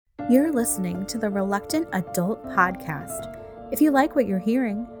You're listening to the Reluctant Adult Podcast. If you like what you're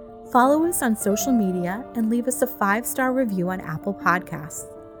hearing, follow us on social media and leave us a 5-star review on Apple Podcasts.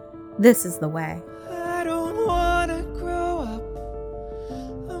 This is the way. I don't wanna grow up.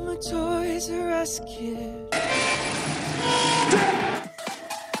 I'm a Toys R Us kid.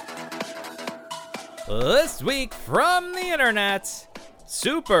 This week from the internet,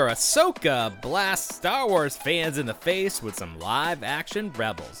 Super Ahsoka blasts Star Wars fans in the face with some live-action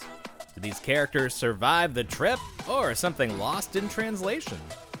Rebels. Do these characters survive the trip, or something lost in translation?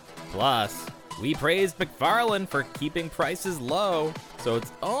 Plus, we praised McFarlane for keeping prices low, so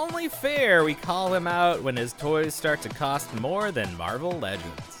it's only fair we call him out when his toys start to cost more than Marvel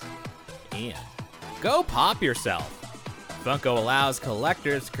Legends. And go pop yourself. Funko allows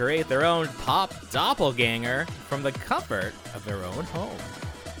collectors to create their own pop doppelganger from the comfort of their own home.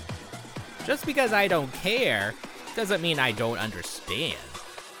 Just because I don't care doesn't mean I don't understand.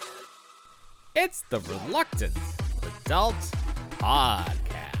 It's the Reluctant Adult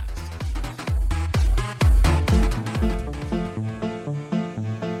Podcast.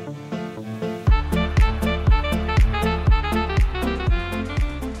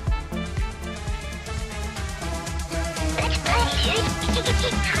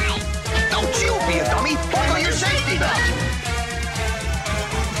 Don't you be a dummy! Buckle your safety belt!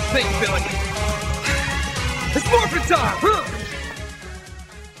 Think, Billy. It's morphin' time!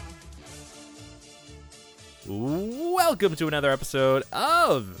 Welcome to another episode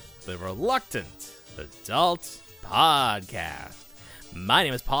of the Reluctant Adult Podcast. My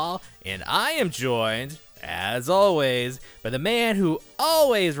name is Paul, and I am joined, as always, by the man who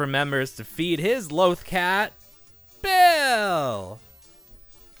always remembers to feed his loath cat, Bill!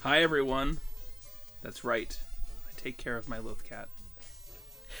 Hi, everyone. That's right. I take care of my loath cat.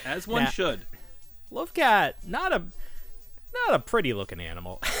 As one should. Loath cat, not a pretty looking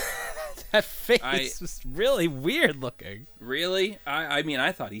animal. That face was really weird looking. Really? I mean,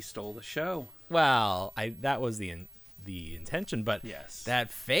 I thought he stole the show. Well, that was the intention, but yes, that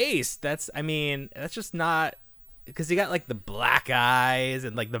face, that's just not, because he got like the black eyes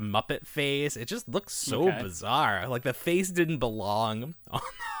and like the Muppet face. It just looks so bizarre. Like the face didn't belong on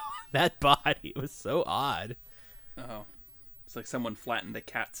that body. It was so odd. Oh, it's like someone flattened a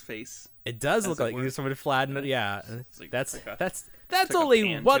cat's face. It does look like somebody flattened it. Yeah, that's like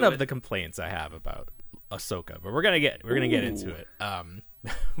only one of the complaints I have about Ahsoka, but we're gonna get into it.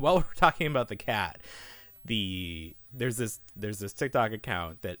 While we're talking about the cat, there's this TikTok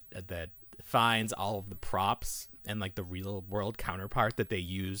account that finds all of the props and like the real world counterpart that they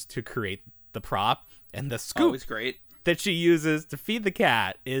use to create the prop, and the scoop always great that she uses to feed the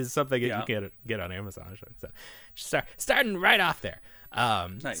cat is something that you can get on Amazon. So starting right off there.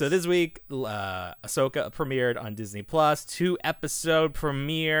 Nice. So this week, Ahsoka premiered on Disney Plus, 2-episode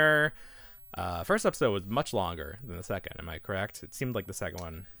premiere. First episode was much longer than the second. Am I correct? It seemed like the second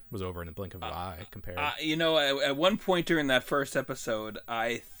one was over in the blink of an eye compared. At one point during that first episode,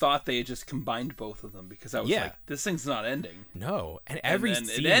 I thought they had just combined both of them because I was like, this thing's not ending. No, and every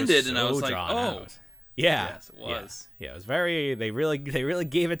scene it ended, was so and I was like, out. Yeah, yes, it was. Yeah, it was very. They really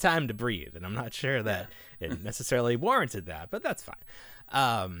gave it time to breathe, and I'm not sure that it necessarily warranted that, but that's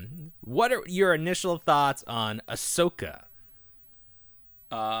fine. What are your initial thoughts on Ahsoka?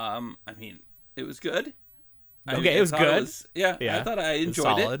 I mean, it was good. Okay, it was good. I thought I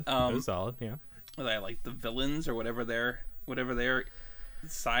enjoyed it. It was solid. Yeah. I like the villains or whatever their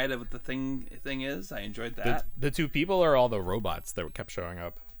side of the thing is. I enjoyed that. The two people or all the robots that kept showing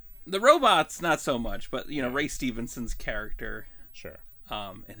up? The robots, not so much, but Ray Stevenson's character, sure,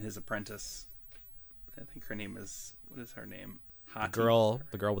 and his apprentice. I think her name is, what is her name? Hati. The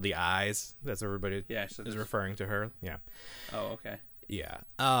girl with the eyes. That's everybody. is referring to her. Yeah. Oh, okay. Yeah.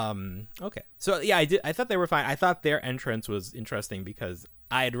 Okay. So yeah, I thought they were fine. I thought their entrance was interesting because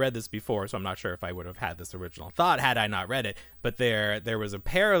I had read this before, so I'm not sure if I would have had this original thought had I not read it. But there was a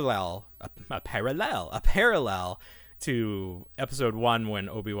parallel to episode 1 when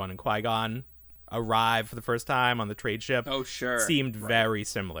Obi-Wan and Qui-Gon arrive for the first time on the trade ship. Oh, sure. Seemed very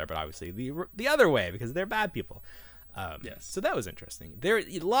similar, but obviously the other way because they're bad people. Yes. So that was interesting. There are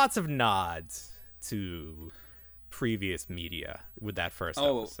lots of nods to previous media with that first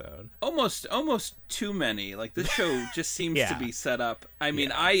episode. Almost too many. Like this show just seems to be set up. I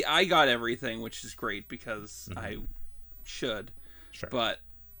mean, I got everything, which is great because I should. Sure. But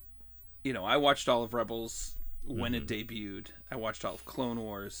I watched all of Rebels when it debuted. I watched all of Clone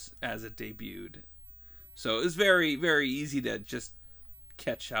Wars as it debuted. So it was very, very easy to just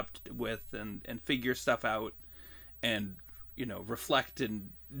catch up with and figure stuff out and, reflect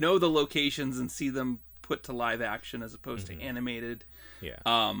and know the locations and see them put to live action as opposed to animated. Yeah.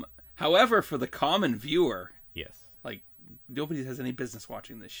 However, for the common viewer, Yes. like, nobody has any business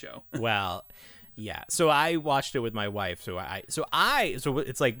watching this show. Well, yeah. So I watched it with my wife. So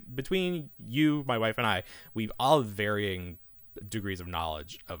it's like between you, my wife, and I, we've all have varying degrees of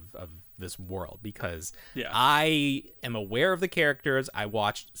knowledge of this world because I am aware of the characters. I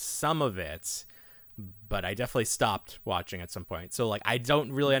watched some of it, but I definitely stopped watching at some point. So like I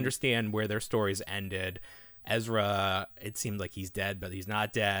don't really understand where their stories ended. Ezra, it seemed like he's dead, but he's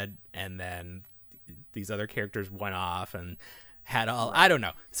not dead. And then these other characters went off and had all I don't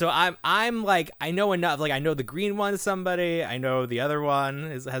know. So I'm like I know enough. Like I know the green one is somebody. I know the other one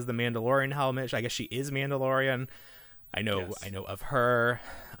has the Mandalorian helmet. I guess she is Mandalorian. I know of her.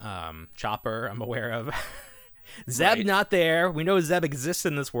 Chopper, I'm aware of. Zeb not there. We know Zeb exists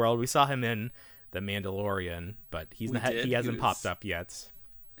in this world. We saw him in The Mandalorian, but he hasn't popped up yet.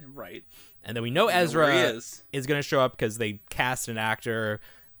 Right. And then we know Ezra is going to show up because they cast an actor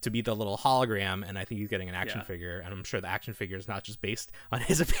to be the little hologram, and I think he's getting an action figure, and I'm sure the action figure is not just based on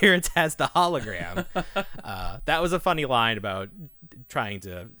his appearance as the hologram. That was a funny line about trying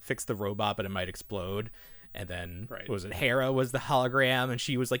to fix the robot, but it might explode. And then, was it Hera was the hologram, and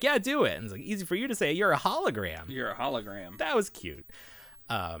she was like, yeah, do it. And it's like, easy for you to say, you're a hologram. You're a hologram. That was cute.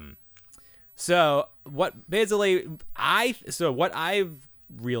 So what I've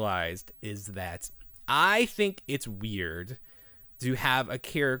realized is that I think it's weird to have a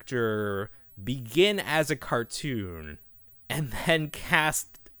character begin as a cartoon and then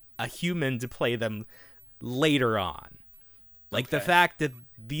cast a human to play them later on. Like the fact that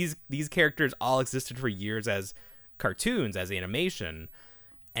these characters all existed for years as cartoons, as animation,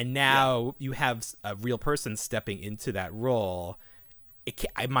 and now you have a real person stepping into that role.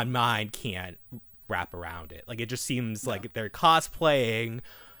 My mind can't wrap around it. Like it just seems like they're cosplaying,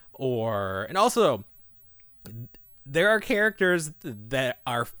 and also there are characters that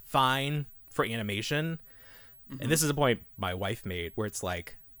are fine for animation, and this is a point my wife made where it's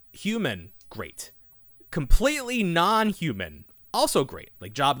like human, great. Completely non-human, also great,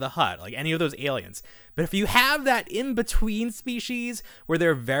 like Jabba the Hutt, like any of those aliens. But if you have that in-between species where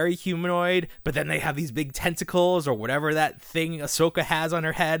they're very humanoid, but then they have these big tentacles or whatever that thing Ahsoka has on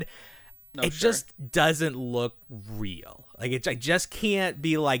her head, just doesn't look real. Like I just can't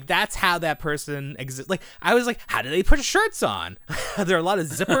be like, that's how that person exists. Like I was like, how do they put shirts on? Are there a lot of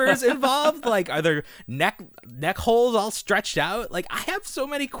zippers involved? Like are there neck holes all stretched out? Like I have so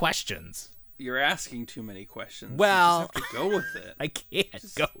many questions. You're asking too many questions. Well, you just have to go with it. I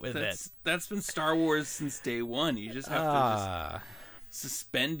can't go with it. That's been Star Wars since day one. You just have to just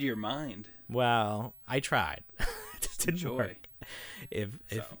suspend your mind. Well, I tried. It didn't work.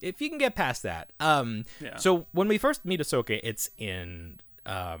 If you can get past that. So when we first meet Ahsoka, it's in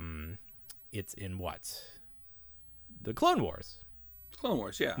what? The Clone Wars. Clone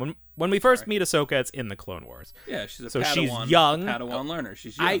Wars, yeah. When we first meet Ahsoka, it's in the Clone Wars. Yeah, she's she's young. Padawan learner.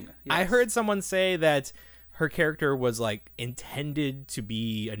 She's young. I heard someone say that her character was like intended to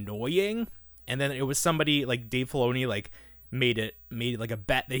be annoying, and then it was somebody like Dave Filoni like made it like a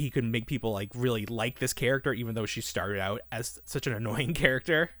bet that he could make people like really like this character, even though she started out as such an annoying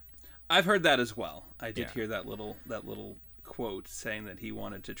character. I've heard that as well. I did hear that little quote saying that he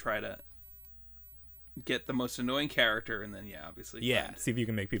wanted to try to get the most annoying character, and then obviously see if you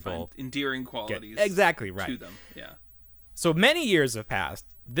can make people endearing qualities exactly right to them. So many years have passed.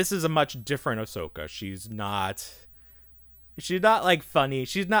 This is a much different Ahsoka. She's not like funny.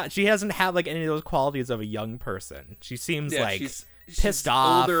 She hasn't had like any of those qualities of a young person. She seems like she's pissed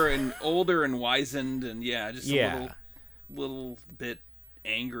off, older and wizened, and just a little bit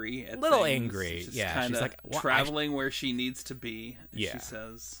angry at little things. Angry. She's like traveling where she needs to be, she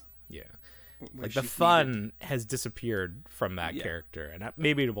says. Like the fun has disappeared from that character, and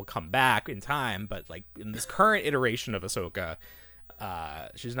maybe it will come back in time, but like in this current iteration of Ahsoka,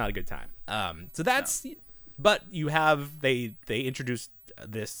 she's not a good time. So that's but you have they introduced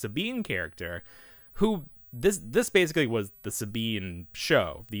this Sabine character who this basically was the Sabine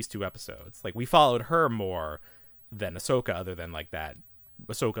show, these two episodes. Like we followed her more than Ahsoka, other than like that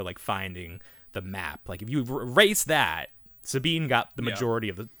Ahsoka like finding the map. Like if you erase that, Sabine got the majority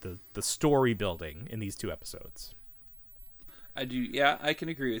of the story building in these two episodes. I do, I can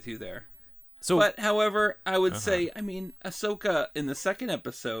agree with you there. But however, I would say, I mean, Ahsoka in the second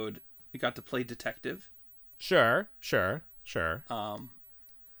episode, we got to play detective. Sure.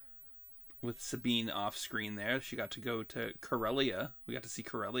 With Sabine off screen there, she got to go to Corellia. We got to see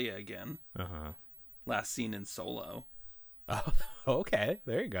Corellia again. Last seen in Solo. Oh, okay.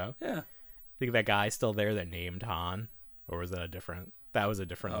 There you go. Yeah. Think that guy's still there that named Han? Or was that a different? That was a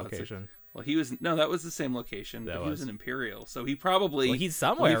different location. Well, that was the same location. But he was an Imperial, so he probably... Well, he's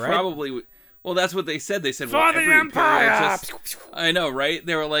somewhere, right? Probably... Well, that's what they said. They said, For well, the every Empire! I know, right?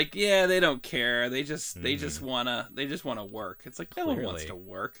 They were like, yeah, they don't care. They just wanna work. It's like, no one wants to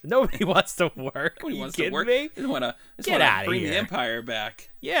work. Nobody wants to work. Nobody wants to work. Me? They want to bring the Empire back.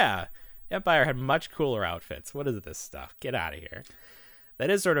 Yeah. Empire had much cooler outfits. What is this stuff? Get out of here.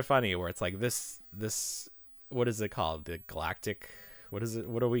 That is sort of funny where it's like this, what is it called? The Galactic, what is it?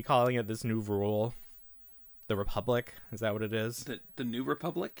 What are we calling it? This new rule? The Republic? Is that what it is? The New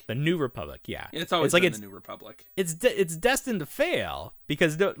Republic? The New Republic, yeah. It's always been the New Republic. It's destined to fail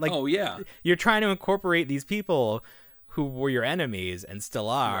because oh yeah, you're trying to incorporate these people who were your enemies and still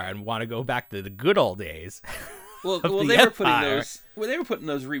are and want to go back to the good old days. Well, they were putting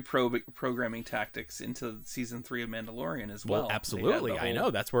those reprogramming tactics into season 3 of Mandalorian as well. Well, absolutely, I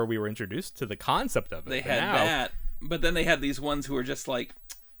know that's where we were introduced to the concept of it. They had that, but then they had these ones who were just like,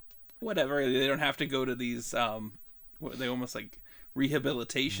 whatever. They don't have to go to these. They almost like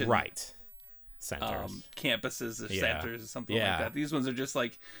rehabilitation centers, campuses or centers or something like that. These ones are just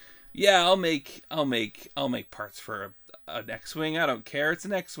like, yeah, I'll make parts for an X-wing. I don't care. It's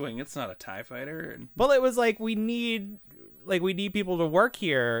an X-wing. It's not a TIE fighter. Well, it was like we need people to work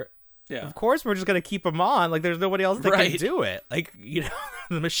here. Yeah. Of course, we're just gonna keep them on. Like, there's nobody else that can do it. Like,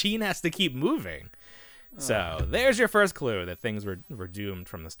 the machine has to keep moving. So there's your first clue that things were doomed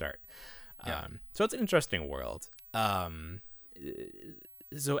from the start. So it's an interesting world.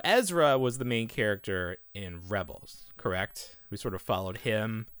 So Ezra was the main character in Rebels, correct? We sort of followed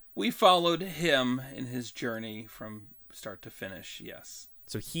him. We followed him in his journey from start to finish. Yes.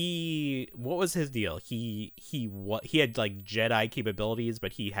 So what was his deal? He had like Jedi capabilities,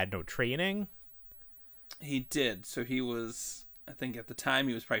 but he had no training. He did. So he was, I think at the time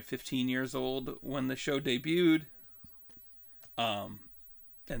he was probably 15 years old when the show debuted. And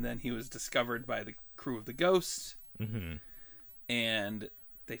then he was discovered by the crew of the Ghost. Mm-hmm. And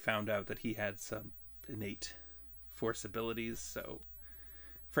they found out that he had some innate Force abilities. So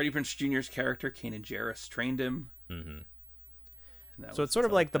Freddie Prinze Jr.'s character, Kanan Jarrus, trained him. Mm-hmm. So it's sort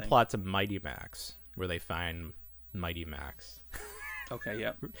of like the plot to Mighty Max, where they find Mighty Max. Okay,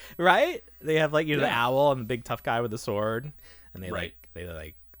 yeah. Right? They have the owl and the big tough guy with the sword, and they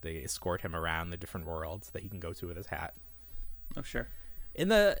escort him around the different worlds that he can go to with his hat. Oh, sure.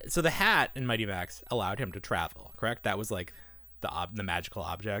 So the hat in Mighty Max allowed him to travel, correct? That was like the magical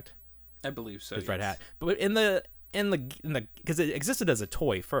object. I believe so. His red hat. But in the because it existed as a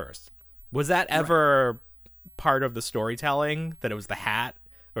toy first. Was that ever part of the storytelling, that it was the hat,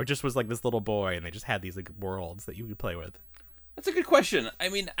 or it just was like this little boy and they just had these like worlds that you could play with? That's a good question. I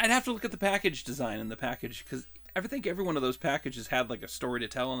mean, I'd have to look at the package design in the package, because I think every one of those packages had like a story to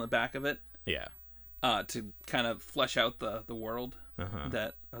tell on the back of it. Yeah. To kind of flesh out the world or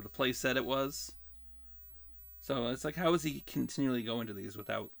the place that it was. So it's like, how is he continually going to these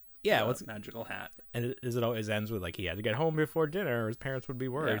without what's magical hat? And it always ends with like he had to get home before dinner or his parents would be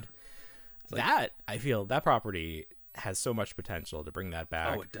worried. Yeah. I feel that property has so much potential to bring that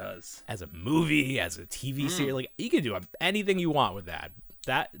back. Oh, it does. As a movie, as a TV series, like you can do anything you want with that.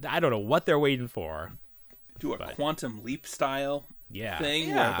 That I don't know what they're waiting for. Do a quantum leap style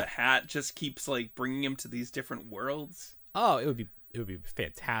thing where the hat just keeps like bringing him to these different worlds. Oh, it would be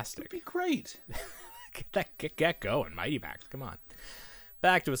fantastic. It'd be great. Get going, Mighty Max. Come on.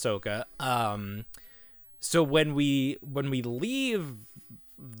 Back to Ahsoka. So when we leave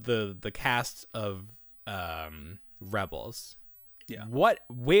the cast of Rebels,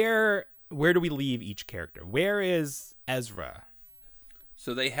 where do we leave each character? Where is Ezra?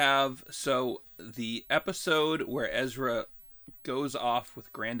 So the episode where Ezra goes off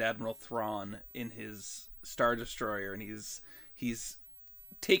with Grand Admiral Thrawn in his Star Destroyer, and he's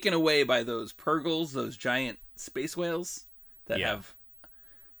taken away by those Purgles, those giant space whales that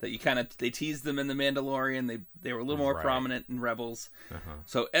they teased them in The Mandalorian. They were a little more prominent in Rebels.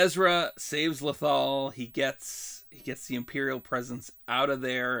 So Ezra saves Lothal. He gets the Imperial presence out of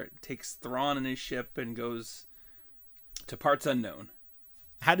there, takes Thrawn in his ship, and goes to parts unknown.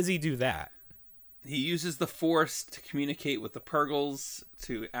 How does he do that? He uses the Force to communicate with the Purgles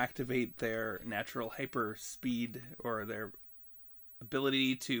to activate their natural hyper speed, or their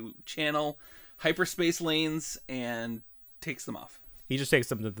ability to channel hyperspace lanes, and takes them off. He just takes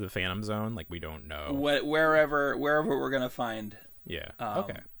them to the Phantom Zone, like we don't know. Wherever we're gonna find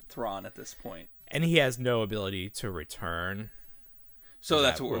Thrawn at this point. And he has no ability to return. So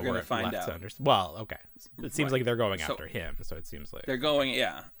that's what we're going to find out. Well, okay. It seems like they're going after him, so it seems like... They're going,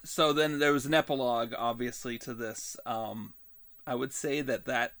 yeah. So then there was an epilogue, obviously, to this. I would say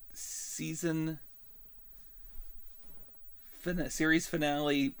that season... series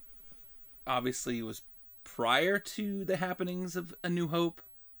finale obviously was prior to the happenings of A New Hope.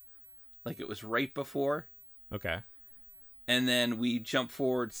 Like, it was right before. Okay. And then we jump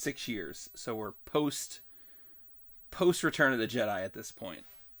forward 6 years. So we're post Return of the Jedi at this point.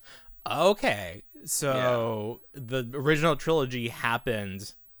 Okay. So the original trilogy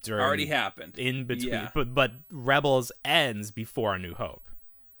happened during... Already happened. In between. Yeah. But Rebels ends before A New Hope.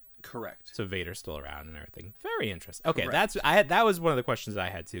 Correct. So Vader's still around and everything. Very interesting. Okay, Correct. that was one of the questions I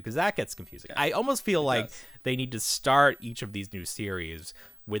had too, because that gets confusing. Yeah, I almost feel like does. they need to start each of these new series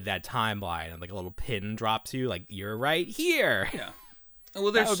with that timeline and like a little pin drop to you, like you're right here. Yeah.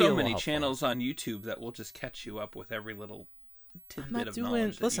 Well, there's would be a so little many helpful. channels on YouTube that will just catch you up with every little I'm tidbit not of doing.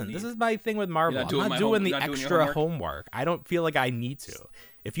 knowledge. that Listen, you this need. is my thing with Marvel. You're not doing I'm my not doing home- the you're not doing your extra homework? homework. I don't feel like I need to.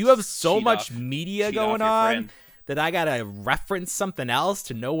 If you have so Cheat much off- media cheat off going your on friend. that I gotta reference something else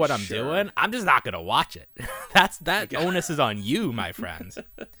to know what I'm Sure. doing, I'm just not gonna watch it. That Okay. onus is on you, my friends.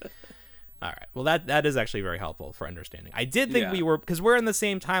 All right. Well, that is actually very helpful for understanding. I did think Yeah. we were, because we're in the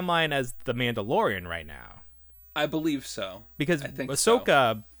same timeline as The Mandalorian right now. I believe so. Because I think so.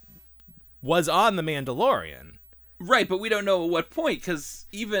 Ahsoka was on The Mandalorian. Right, but we don't know at what point, because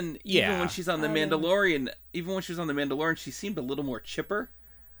even Yeah. when she's on the Mandalorian, she seemed a little more chipper.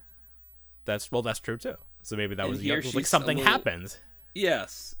 That's true too. So maybe that And was here like she's something a little- happened.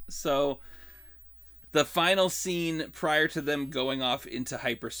 Yes. So the final scene prior to them going off into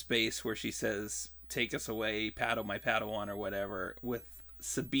hyperspace, where she says, "Take us away, my Padawan," or whatever, with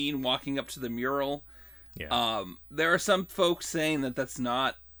Sabine walking up to the mural. Yeah. There are some folks saying that that's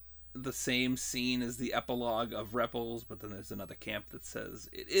not the same scene as the epilogue of Rebels, but then there's another camp that says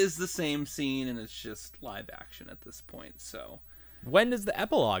it is the same scene and it's just live action at this point. So When does the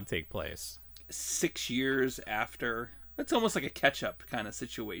epilogue take place? 6 years after, it's almost like a catch-up kind of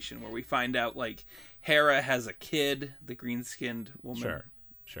situation where we find out like Hera has a kid, the green-skinned woman.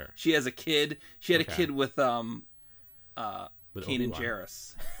 Sure. She has a kid. She had a Okay. kid with With Kanan Obi-Wan.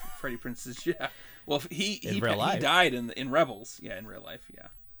 Jarrus, Freddie Prince's. Yeah. Well, he real life. he died in Rebels. Yeah, in real life. Yeah.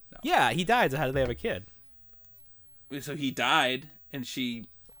 No. Yeah, he died. So how did they have a kid? So he died, and he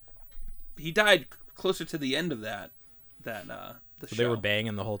died closer to the end of the So show. they were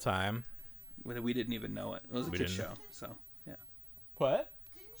banging the whole time. We didn't even know it. It was a We good didn't. show. So yeah. What?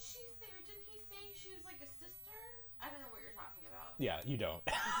 Didn't he say she was like a sister? I don't know what you're talking about. Yeah, you don't.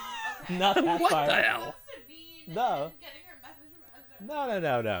 Okay. Not that What far. the hell? Sabine No. and getting her message from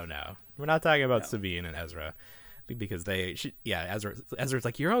Ezra. No. We're not talking about No. Sabine and Ezra. Because Ezra's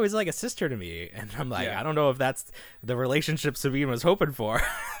like, you're always like a sister to me. And I'm like, Yeah. I don't know if that's the relationship Sabine was hoping for.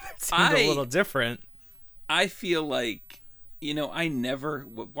 It seemed a little different. I feel like, I never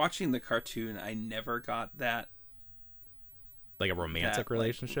watching the cartoon. I never got that Like a romantic like,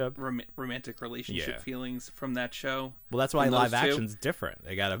 relationship. romantic relationship Yeah. feelings from that show. Well, that's why from those live two. action's different.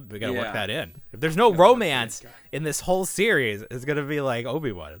 They gotta work Yeah. that in. If there's no Gotta work romance that in. in this whole series, it's gonna be like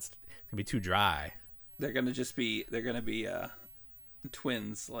Obi-Wan. It's gonna be too dry. They're gonna be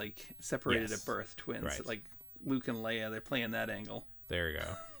twins, like separated Yes. at birth, twins, Right. like Luke and Leia. They're playing that angle. There you go.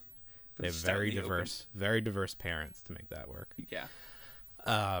 But They have it's out in the open. very diverse parents to make that work. Yeah.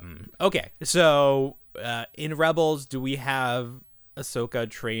 Okay, so in Rebels, do we have Ahsoka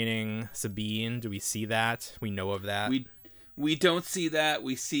training Sabine? Do we see that? We know of that. We don't see that.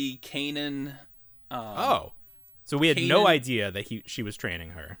 We see Kanan. So we had no Kanan- idea that she was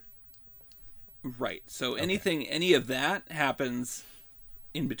training her. Right. So any of that happens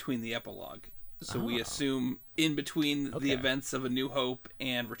in between the epilogue. So we assume in between Okay. the events of A New Hope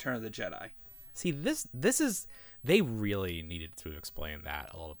and Return of the Jedi. See, this is they really needed to explain that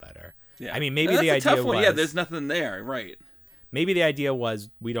a little better. Yeah. I mean, maybe That's the a idea tough one. was Yeah, there's nothing there. Right. maybe the idea was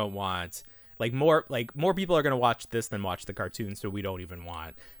we don't want more people are going to watch this than watch the cartoon, so we don't even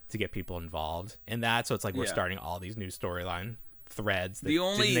want to get people involved in that. So it's like we're Yeah. starting all these new storyline threads. That The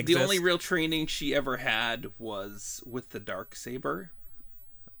only didn't the only exist. real training she ever had was with the Darksaber.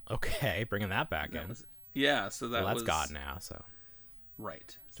 Okay, bringing that back That in. was so that Well, that's was gone now. So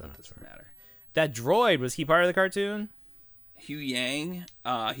right. So Don't that doesn't matter. that droid, was he part of the cartoon? Hugh Yang,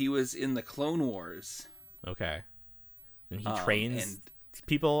 he was in the Clone Wars. Okay, and he trains and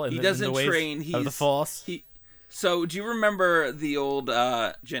people. In he the, doesn't in the ways train. of He's the Force. So do you remember the old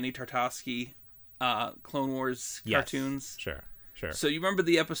Jenny Tartakovsky Clone Wars Yes. cartoons? Sure. So you remember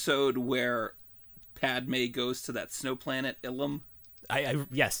the episode where Padme goes to that snow planet Ilum?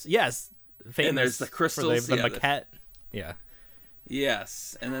 Yes. Famous And there's the crystals, for the yeah, maquette. Yeah.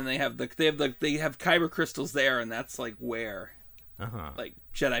 Yes, and then they have kyber crystals there, and that's like where like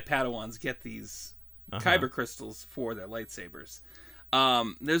Jedi Padawans get these kyber crystals for their lightsabers.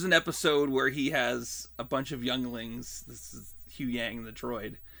 There's an episode where he has a bunch of younglings. This is Hugh Yang, the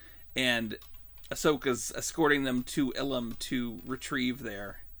droid, and Ahsoka's escorting them to Ilum to retrieve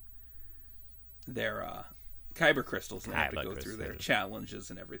their kyber crystals, and they have to go through their challenges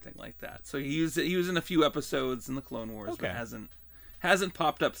and everything like that. So he was in a few episodes in the Clone Wars, but hasn't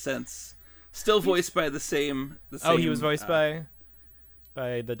popped up since. Still voiced by the same. Oh, he was voiced by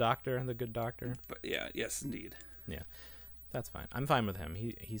the doctor, the good doctor. But yeah, yes, indeed. Yeah, that's fine. I'm fine with him.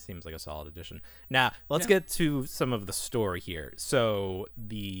 He seems like a solid addition. Now let's get to some of the story here. So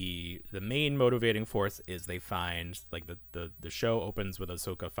the main motivating force is they find, like, the show opens with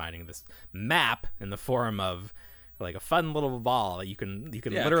Ahsoka finding this map in the form of like a fun little ball that you can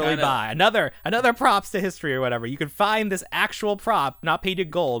literally buy. Another props to history or whatever. You can find this actual prop, not painted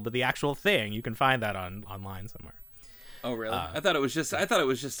gold, but the actual thing. You can find that online somewhere. Oh really? I thought it was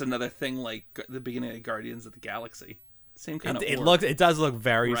just another thing like the beginning of Guardians of the Galaxy. Same kind of. It does look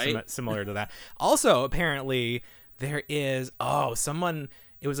very similar to that. Also, apparently there is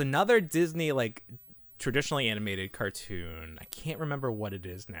it was another Disney like traditionally animated cartoon. I can't remember what it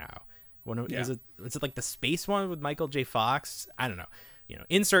is now. Is it like the space one with Michael J. Fox? I don't know.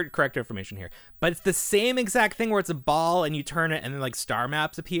 Insert correct information here. But it's the same exact thing where it's a ball and you turn it and then like star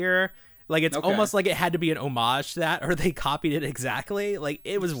maps appear. Like it's almost like it had to be an homage to that, or they copied it exactly. Like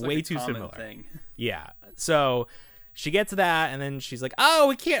it was way too similar. Thing. Yeah. So she gets that and then she's like, "Oh,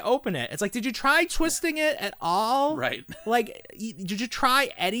 we can't open it." It's like, did you try twisting it at all? Right. Like, did you try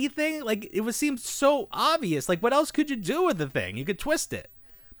anything? Like it seemed so obvious. Like what else could you do with the thing? You could twist it.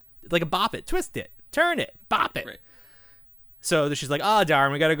 Like a bop it, twist it, turn it, bop it. Right. So she's like, "Oh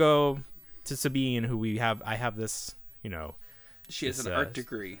darn, we gotta go to Sabine, who I have this, She has an art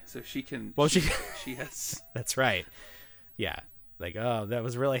degree, so she can. Well, she has. That's right. Yeah. Like, oh, that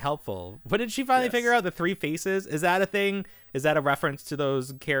was really helpful. What did she finally figure out? The 3 faces? Is that a thing? Is that a reference to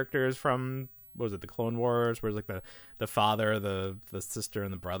those characters from, what was it, the Clone Wars? Where it's like the father, the sister,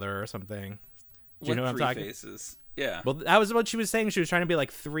 and the brother or something? Do you know what I'm talking? 3 faces. Yeah. Well, that was what she was saying. She was trying to be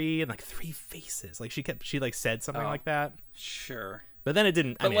like 3 and like 3 faces. Like she said something like that. Sure. But then it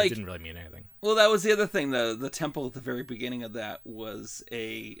didn't. It didn't really mean anything. Well, that was the other thing. The temple at the very beginning of that was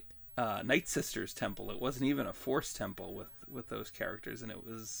a Night Sisters temple. It wasn't even a Force temple with those characters, and it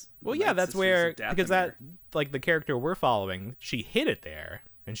was. Well, yeah, that's where, because that, like, the character we're following, she hid it there,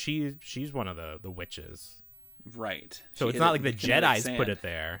 and she's one of the witches. Right. So it's not like the Jedi's put it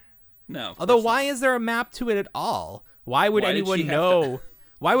there. No. Although, why is there a map to it at all? Why would anyone know?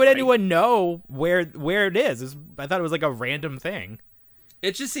 Why would anyone know where it is? I thought it was like a random thing.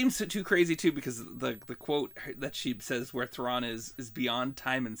 It just seems too crazy too, because the quote that she says where Thrawn is beyond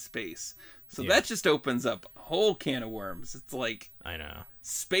time and space. So that just opens up a whole can of worms. It's like, I know,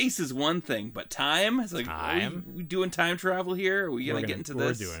 space is one thing, but time is like, are we doing time travel here? Are we gonna get into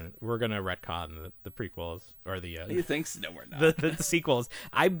this? We're gonna retcon the prequels or the. You think so? No, we're not. the sequels.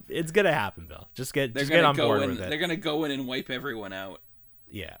 It's gonna happen, Bill. Just get on board with it. They're gonna go in and wipe everyone out.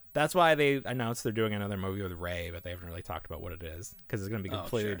 Yeah, that's why they announced they're doing another movie with Rey, but they haven't really talked about what it is, because it's going to be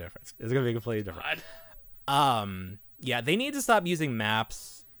completely different. It's going to be completely different. Yeah, they need to stop using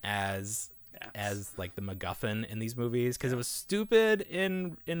maps as like the MacGuffin in these movies, because it was stupid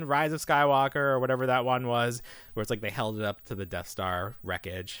in Rise of Skywalker or whatever that one was, where it's like they held it up to the Death Star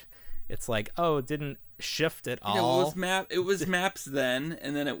wreckage. It's like, oh, it didn't shift at all. It was maps then,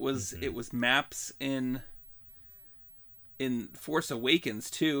 and then it was maps in Force Awakens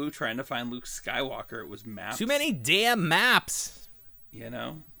too, trying to find Luke Skywalker. It was maps. Too many damn maps.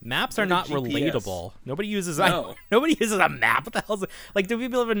 Maps are not relatable. Nobody uses nobody uses a map. What the hell is it? Like, do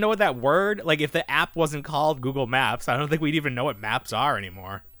people even know what that word? Like, if the app wasn't called Google Maps, I don't think we'd even know what maps are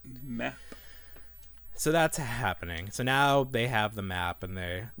anymore. Map. So that's happening. So now they have the map, and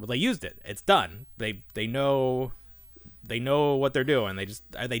they used it. It's done. They know what they're doing.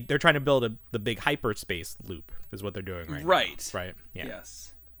 They're trying to build the big hyperspace loop is what they're doing right now. Right. Yeah.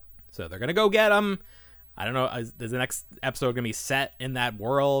 Yes. So they're gonna go get them. I don't know. Is the next episode gonna be set in that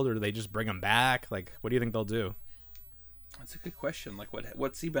world, or do they just bring them back? Like, what do you think they'll do? That's a good question. Like,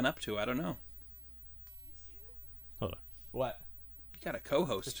 what's he been up to? I don't know. Hold on. What? You got a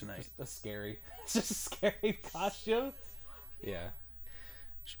co-host tonight. It's just a scary costume. Yeah.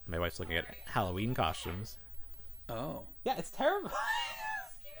 My wife's looking at Halloween costumes. Oh. Yeah, it's terrible.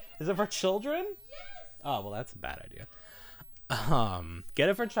 Is it for children? Yes. Oh, well, that's a bad idea. Get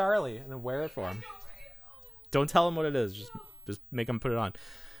it for Charlie and then wear it for him. Don't tell him what it is. Just make him put it on.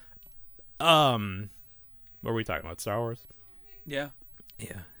 What were we talking about? Star Wars? Yeah.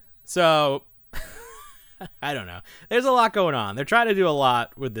 Yeah. So, I don't know. There's a lot going on. They're trying to do a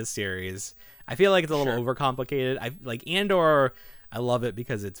lot with this series. I feel like it's a little overcomplicated. Andor, I love it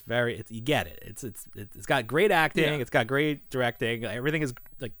because you get it. It's got great acting. Yeah. It's got great directing. Everything is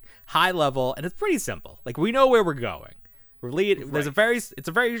like high level, and it's pretty simple. Like we know where we're going. There's it's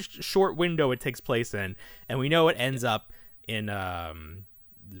a very short window it takes place in, and we know it ends up in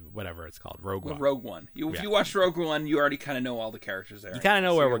whatever it's called, Rogue One. Rogue One. If you watch Rogue One, you already kind of know all the characters there. You kind of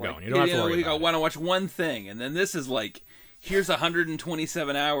know where we're going. You don't have to worry about it. You want to watch one thing, and then this is like, here's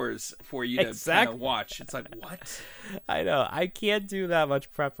 127 hours for you to kind of watch. It's like, what? I know. I can't do that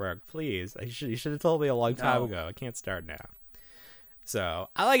much prep work. Please, you should have told me a long time ago. I can't start now. So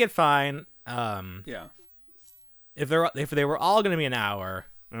I like it fine. Yeah. If they were all going to be an hour,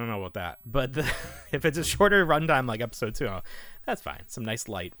 I don't know about that. But if it's a shorter runtime like episode 2, that's fine. Some nice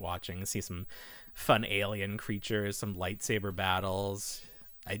light watching. See some fun alien creatures, some lightsaber battles.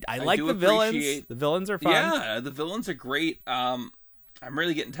 I like the villains. The villains are fun. Yeah, the villains are great. I'm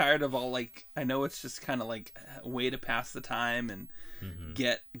really getting tired of all, like, I know it's just kind of like a way to pass the time and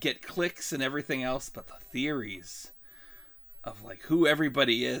get clicks and everything else, but the theories of like who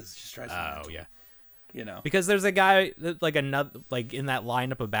everybody is just drives me nuts. Oh yeah. You know, because there's a guy that, like another, like in that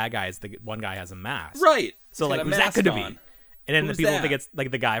lineup of bad guys, the one guy has a mask, right? So like, who's that going to be? And then Who's people that? think it's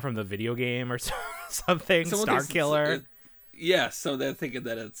like the guy from the video game or something, Star Killer. Yeah, so they're thinking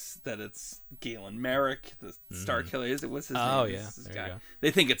that it's Galen Merrick, the Star Killer. What's his name? Oh yeah, this there guy. You go.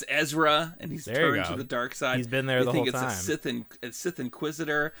 They think it's Ezra, and he's turned to the dark side. He's been there the whole time. They think it's a Sith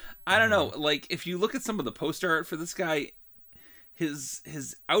Inquisitor. I don't know. Like, if you look at some of the poster art for this guy,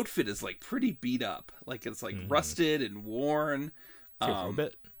 his outfit is like pretty beat up. Like, it's like rusted and worn. Is he a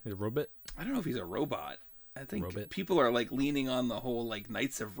robot? He's a robot? I don't know if he's a robot. I think people are like leaning on the whole like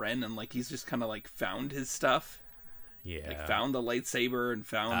Knights of Ren, and like he's just kind of like found his stuff. Yeah, like found the lightsaber and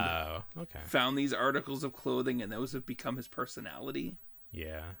found these articles of clothing, and those have become his personality.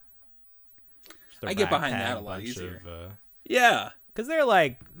 Yeah, I get behind that a lot easier. Yeah, because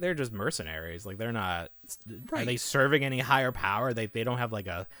they're just mercenaries. Like, they're not. Are they serving any higher power? They don't have like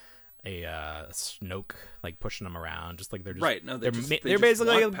a Snoke like pushing them around. Just like they're just right. No, they're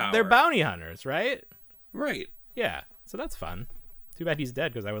basically they're bounty hunters, right? Right. Yeah. So that's fun. Too bad he's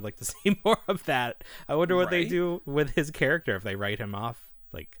dead, because I would like to see more of that. I wonder what they do with his character if they write him off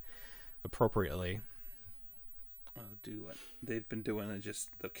like appropriately. Oh, do what they've been doing, and just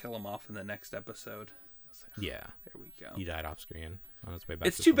they'll kill him off in the next episode. Like, yeah, there we go. He died off screen on his way back.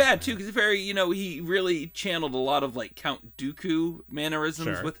 It's too bad too, because he really channeled a lot of like Count Dooku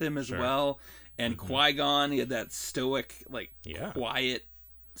mannerisms with him as well, and Qui-Gon. He had that stoic, like quiet,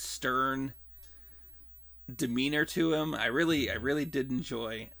 stern demeanor to him. I really did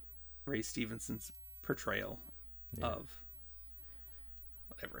enjoy Ray Stevenson's portrayal of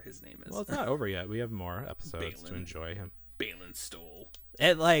whatever his name is. Well, it's not over yet. We have more episodes to enjoy him. Balin Stoll.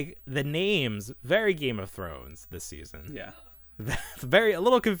 And like the names, very Game of Thrones this season. Yeah. A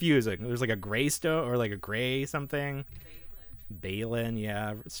little confusing. There's like a Greystone or like a Gray something. Balin,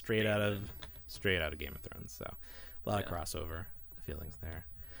 yeah, straight out of Game of Thrones. So a lot of crossover feelings there.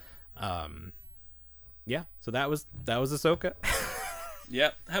 Yeah, so that was Ahsoka.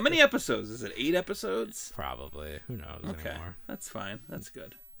 Yep. How many episodes? Is it 8 episodes? Probably. Who knows anymore. That's fine. That's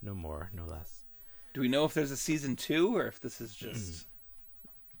good. No more, no less. Do we know if there's a season 2, or if this is just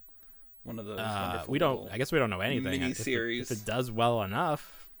one of those wonderful we don't. I guess we don't know anything. Miniseries. If it does well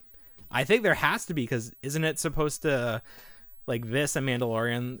enough, I think there has to be, because isn't it supposed to, like, this and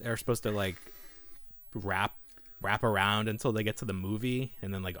Mandalorian are supposed to like wrap around until they get to the movie,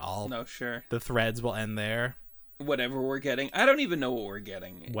 and then like the threads will end there. Whatever we're getting, I don't even know what we're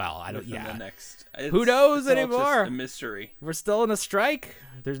getting. Well, I don't. The next, who knows anymore? Just a mystery. We're still in a strike.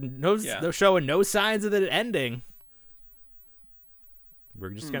 There's no showing no signs of it ending.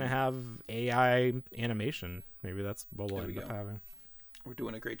 We're just gonna have AI animation. Maybe that's what we'll end up having. We're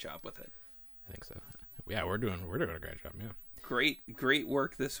doing a great job with it. I think so. Yeah, we're doing a great job. Yeah. Great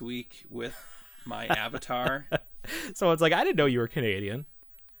work this week with my avatar. So it's like, I didn't know you were Canadian.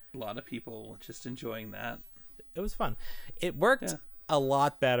 A lot of people just enjoying that. It was fun. It worked a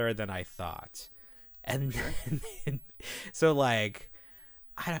lot better than I thought. And so like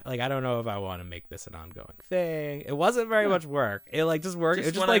I don't know if I want to make this an ongoing thing. It wasn't very much work. It like just worked.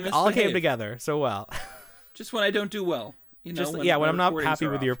 It just like all came together so well. Just when I don't do well. You know, when I'm not happy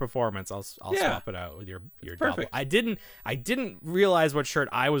with your performance, I'll swap it out with your double. I didn't realize what shirt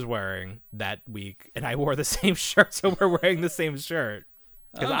I was wearing that week, and I wore the same shirt, so we're wearing the same shirt.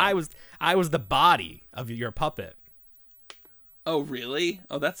 Because I was the body of your puppet. Oh, really?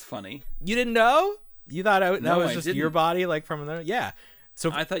 Oh, that's funny. You didn't know? You thought that was just your body, like from another? Yeah.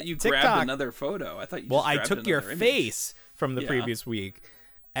 So I thought you grabbed another photo. I thought you. Well, I took your face from the previous week,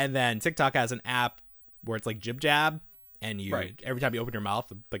 and then TikTok has an app where it's like Jib Jab, and you Right. every time you open your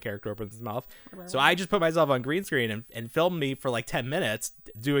mouth, the character opens his mouth. So I just put myself on green screen and filmed me for like 10 minutes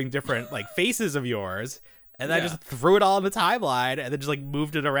doing different like faces of yours, and I Yeah. just threw it all in the timeline and then just like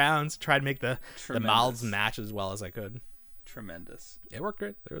moved it around to try to make the mouths Tremendous. match as well as I could. Tremendous. It worked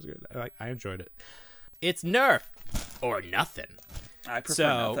great. It was good. I enjoyed it. It's Nerf or nothing. I prefer So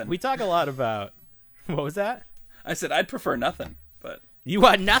nothing. we talk a lot about what was that? I said I'd prefer nothing, but You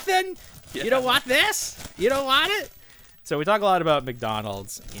want nothing? Yeah. You don't want this? You don't want it? So we talk a lot about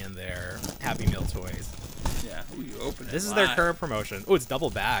McDonald's and their Happy Meal toys. yeah. Ooh, you open it. This is their live. current promotion. Oh, it's double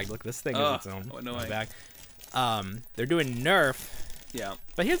bagged. Look, this thing is Ugh, its own annoying. bag. They're doing Nerf, Yeah.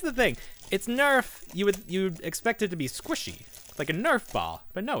 but here's the thing: it's Nerf. You'd expect it to be squishy, like a Nerf ball,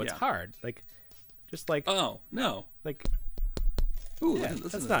 but no, it's Yeah. hard. Like, just like Oh no. like Ooh, yeah, listen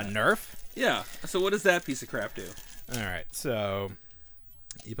that's to not that. Nerf. Yeah. So what does that piece of crap do? All right, so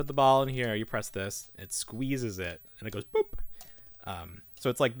you put the ball in here, you press this, it squeezes it, and it goes boop. So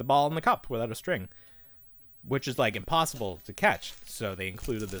it's like the ball in the cup without a string, which is like impossible to catch. So they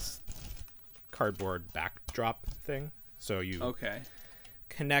included this cardboard backdrop thing. So you Okay.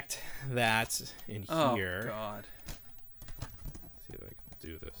 connect that in Oh here. God. Let's see if I can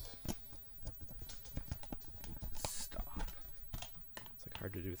do this. Stop. It's like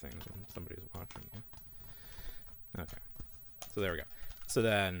hard to do things when somebody's watching you. Okay. So there we go. So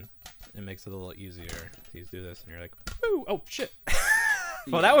then it makes it a little easier. You do this and you're like, ooh, oh shit.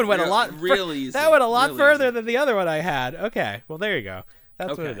 Well, that one went a lot really easy. That went a lot Really further easy. than the other one I had. Okay, well there you go.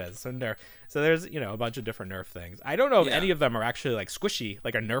 That's what it Okay. is. So Nerf. So there's a bunch of different Nerf things. I don't know if Yeah. any of them are actually like squishy,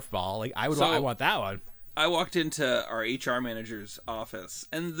 like a Nerf ball. Like I want that one. I walked into our HR manager's office,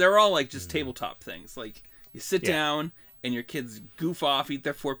 and they're all like just tabletop things. Like you sit Yeah. down, and your kids goof off, eat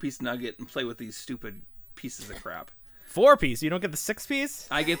their 4-piece nugget, and play with these stupid pieces of crap. 4-piece. You don't get the 6-piece.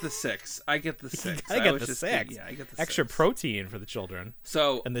 I get the 6. I get the 6. I I get was the just 6. Yeah, I get the Extra 6. protein for the children.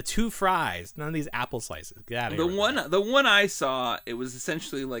 So And the 2 fries. None of these apple slices. Get out of the here with that. the one I saw, it was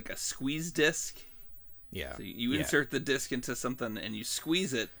essentially like a squeeze disc. Yeah. So you Yeah. insert the disc into something and you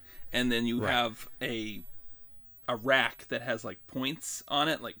squeeze it, and then you Right. have a rack that has like points on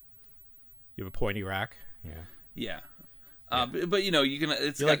it, like You have a pointy rack. Yeah. yeah. But you know you can.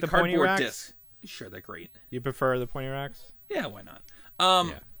 It's You got like the pointy cardboard racks? disc. Sure, they're great. You prefer the pointy racks? Yeah, why not?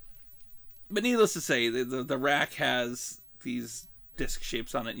 Yeah. But needless to say, the rack has these disc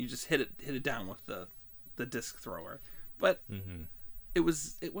shapes on it. And you just hit it down with the disc thrower. But it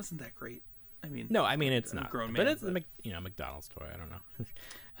wasn't that great. I mean, No, I mean it's I'm a not. grown But man, it's a McDonald's toy. I don't know.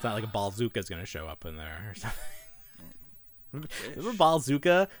 It's not like a Balzooka's gonna show up in there or something. Remember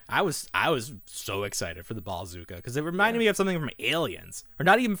Balzooka? I was so excited for the Balzooka because it reminded me of something from Aliens, or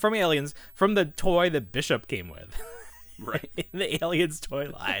not even from Aliens, from the toy that Bishop came with. right. In the Aliens toy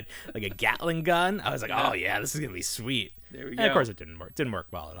line, like a Gatling gun. I was like, oh yeah, this is gonna be sweet. There we And go. of course, it didn't work. Didn't work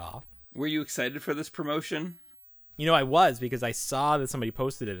well at all. Were you excited for this promotion? I was, because I saw that somebody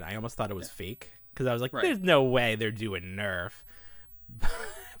posted it and I almost thought it was fake, because I was like, Right. there's no way they're doing Nerf.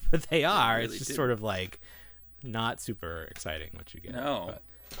 But they are. really It's just did. sort of like not super exciting what you get. No.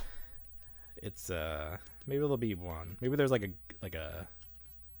 But it's maybe there'll be one. Maybe there's like a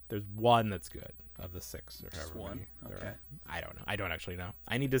there's one that's good of the 6 or however one? many there Okay. are. I don't know. I don't actually know.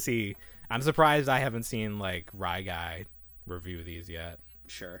 I need to see. I'm surprised I haven't seen like Rye Guy review these yet,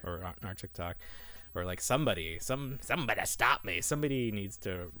 Sure. or on our TikTok, or like somebody stop me. Somebody needs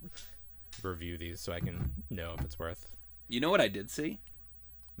to review these so I can know if it's worth. You know what I did see?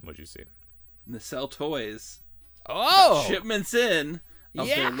 What'd you see? Nacelle Toys Oh, shipments in of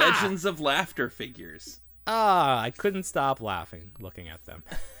Yeah! their Legends of Laughter figures. I couldn't stop laughing looking at them.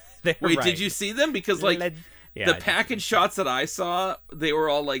 They were Wait, right. did you see them? Because like Yeah, the package shots that I saw, they were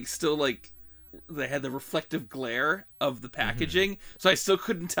all like still like they had the reflective glare of the packaging, so I still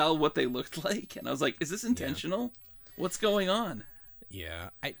couldn't tell what they looked like, and I was like, "Is this intentional? What's going on?" Yeah,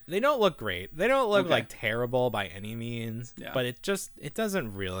 they don't look great. They don't look Okay. like terrible by any means, Yeah. but it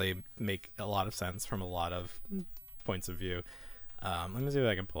doesn't really make a lot of sense from a lot of points of view. Let me see if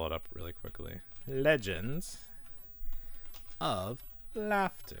I can pull it up really quickly. Legends of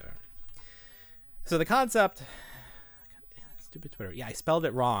Laughter. So the concept, stupid Twitter. Yeah, I spelled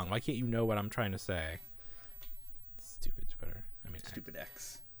it wrong. Why can't you know what I'm trying to say? Stupid Twitter. I mean, Stupid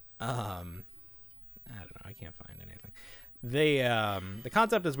X. I don't know. I can't find anything. The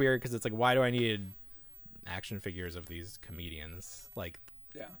concept is weird because it's like, why do I need action figures of these comedians? Like,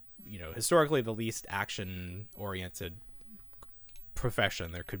 Yeah. Historically the least action oriented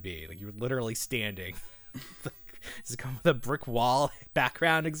profession there could be. Like, you're literally standing. Does it come with a brick wall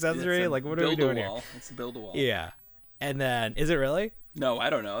background accessory? Like, what are we doing here? It's a build a wall. Yeah. And then, is it really? No, I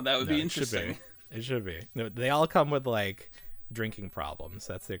don't know. That would No, be it should interesting. It should be. No, they all come with like drinking problems.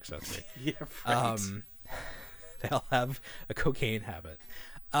 That's the accessory. Yeah, right. They all have a cocaine habit.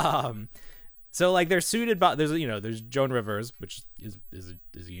 So like they're suited, but there's Joan Rivers, which is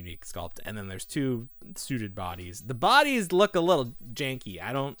a unique sculpt, and then there's two suited bodies. The bodies look a little janky.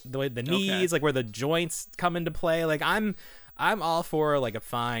 The way the knees, like where the joints come into play. Like I'm all for like a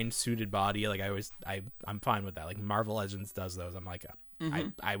fine suited body. Like I'm fine with that. Like Marvel Legends does those. I'm like,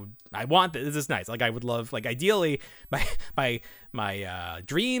 I want this. This is nice. Like I would love, like ideally my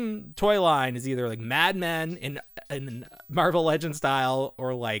dream toy line is either like Mad Men in Marvel Legends style,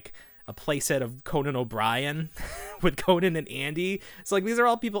 or like a playset of Conan O'Brien with Conan and Andy. So like these are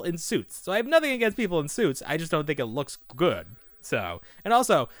all people in suits. So I have nothing against people in suits. I just don't think it looks good. So, and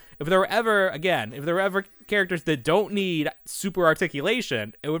also if there were ever characters that don't need super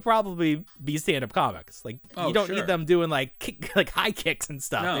articulation, it would probably be stand-up comics. Like you don't need them doing like high kicks and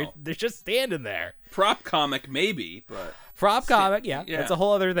stuff. No. They're just standing there. Prop comic maybe, but comic, yeah, that's a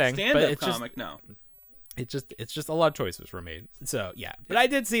whole other thing. Stand-up comic, no. It's just a lot of choices were made. So yeah, but I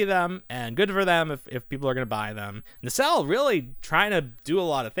did see them, and good for them if people are going to buy them. Nacelle really trying to do a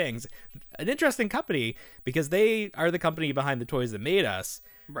lot of things. An interesting company, because they are the company behind the toys that made us.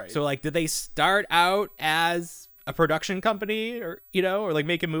 Right. So like, did they start out as a production company, or like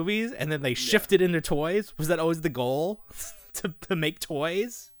making movies, and then they shifted into toys? Was that always the goal to make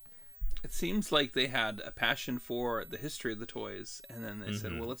toys? It seems like they had a passion for the history of the toys, and then they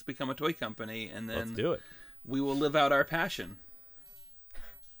said, well, let's become a toy company, and then let's do it. We will live out our passion.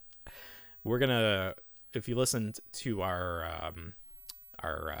 We're going to, if you listened to our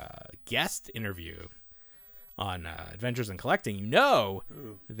guest interview on Adventures in Collecting,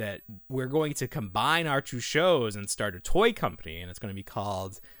 that we're going to combine our two shows and start a toy company, and it's going to be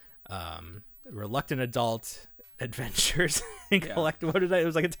called Reluctant Adult Adventures and Collect. What did it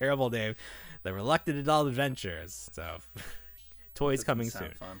was like a terrible name. The Reluctant Adult Adventures. So toys coming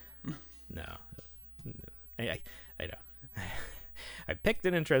soon. Fun. No. I know. I picked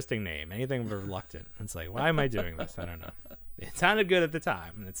an interesting name. Anything but reluctant. It's like, why am I doing this? I don't know. It sounded good at the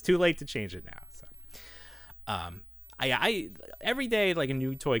time, and it's too late to change it now. So I every day like a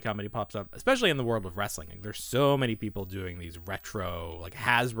new toy company pops up, especially in the world of wrestling. Like, there's so many people doing these retro, like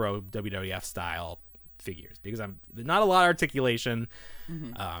Hasbro WWF style figures, because I'm not a lot of articulation.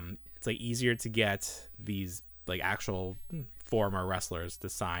 It's like easier to get these like actual former wrestlers to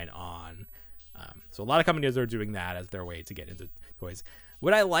sign on. So a lot of companies are doing that as their way to get into toys.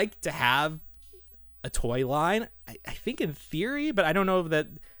 Would I like to have a toy line? I think in theory, but I don't know that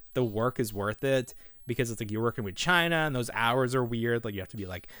the work is worth it, because it's like you're working with China and those hours are weird. Like you have to be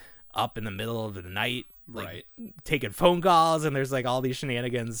like up in the middle of the night, like taking phone calls, and there's like all these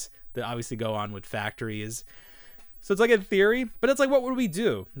shenanigans that obviously go on with factories. So it's like in theory, but it's like, what would we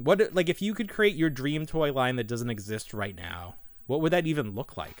do? What, like, if you could create your dream toy line that doesn't exist right now, what would that even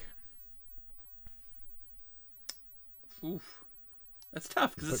look like? Oof, that's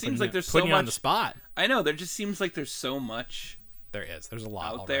tough, because it seems like there's so much. Putting you on the spot. I know, there just seems like there's so much. There's a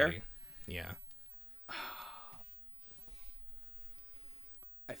lot out already. There. Yeah.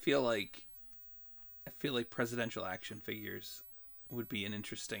 I feel like presidential action figures would be an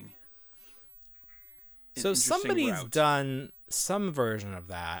interesting. So somebody's route. Done some version of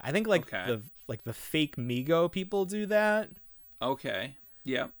that. I think like the fake Mego people do that. Okay.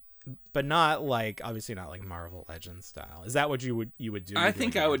 Yeah. But not like, obviously not like Marvel Legends style. Is that what you would do? I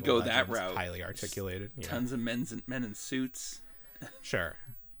think like I would go Legends, that route. Highly articulated. Yeah. Tons of men in suits. Sure.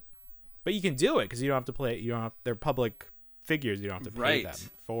 But you can do it because you don't have to play. You don't have. They're public figures. You don't have to pay them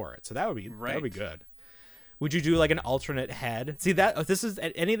for it. So that would be good. Would you do like an alternate head? See that this is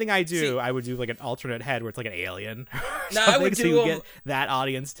anything I do. See, I would do like an alternate head where it's like an alien. No, I would do get that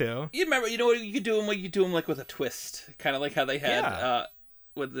audience too. You remember? You know what you could do them? Like you do them like with a twist, kind of like how they had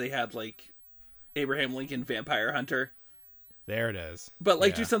when they had like Abraham Lincoln Vampire Hunter. There it is. But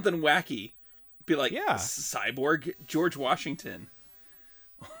like do something wacky. Be like Cyborg George Washington.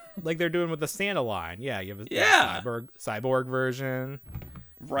 Like they're doing with the Santa line. Yeah, you have a cyborg version.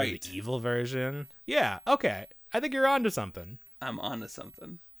 Right. The evil version. Yeah, okay. I think you're onto something. I'm onto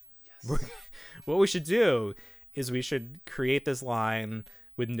something. Yes. What we should do is we should create this line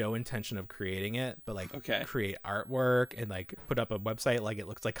with no intention of creating it, but like create artwork and like put up a website like it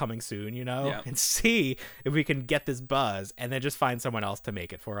looks like coming soon, and see if we can get this buzz, and then just find someone else to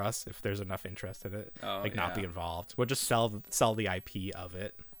make it for us if there's enough interest in it. Not be involved. We'll just sell the IP of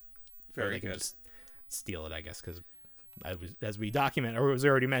it. Very good. Can just steal it, I guess, because as we document, or it was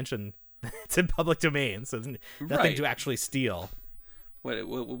already mentioned, it's in public domain, so nothing to actually steal. What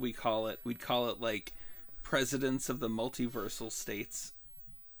would we call it? We'd call it like Presidents of the Multiversal States.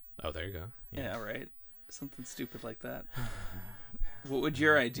 Oh, there you go. Yeah, right. Something stupid like that. What would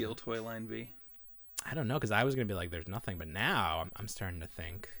your ideal toy line be? I don't know, because I was gonna be like, "There's nothing," but now I'm starting to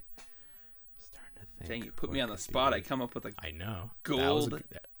think. Dang, you put what me on the could spot. be. I come up with I know. gold.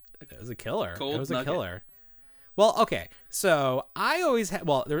 That was a killer. Gold That was a nugget. killer. Well, okay. So I always had.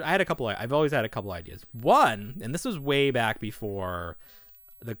 Well, I had a couple. I've always had a couple ideas. One, and this was way back before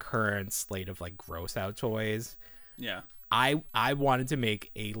the current slate of like gross out toys. Yeah. I wanted to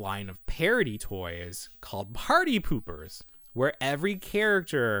make a line of parody toys called Party Poopers, where every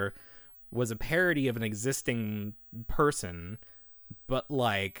character was a parody of an existing person, but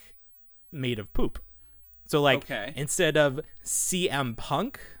like made of poop. So like instead of CM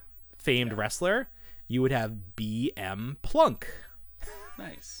Punk, famed wrestler, you would have BM Plunk.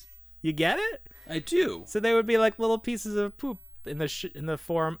 Nice. You get it? I do. So they would be like little pieces of poop in the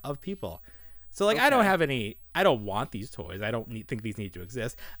form of people. So like I don't have any. I don't want these toys. I don't think these need to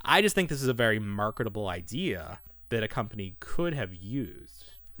exist. I just think this is a very marketable idea that a company could have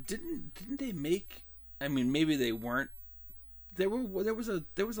used. Didn't they make? I mean, maybe they weren't. There was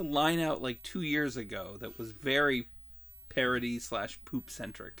a line out like 2 years ago that was very parody / poop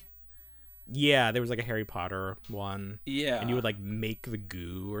centric. Yeah, there was like a Harry Potter one. Yeah, and you would like make the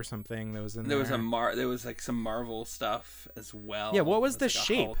goo or something that was in there. There was like some Marvel stuff as well. Yeah, what was the like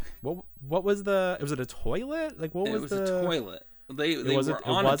shape? What was the? Was it a toilet? Like what was the? It was a toilet. They was were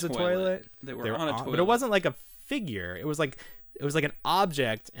on a toilet. They were on a toilet, but it wasn't like a figure. It was like an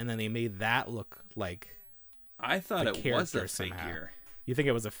object, and then they made that look like. I thought it was a somehow. figure. You think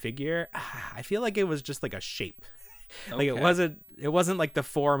it was a figure? I feel like it was just like a shape. Like it wasn't like the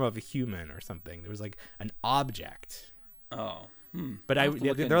form of a human or something. There was like an object. Oh. But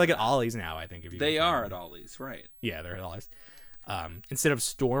they're like at Ollie's now, I think. They are at Ollie's, right. Yeah, they're at Ollie's. Instead of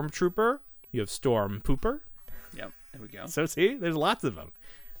Stormtrooper, you have Storm Pooper. Yep, there we go. So see, there's lots of them.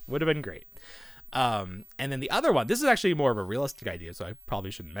 Would have been great. And then the other one, this is actually more of a realistic idea, so I probably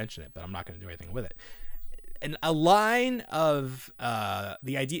shouldn't mention it, but I'm not going to do anything with it. And a line of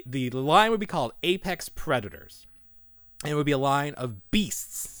the line would be called Apex Predators. And it would be a line of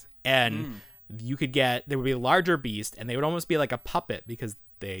beasts, and there would be a larger beast, and they would almost be like a puppet because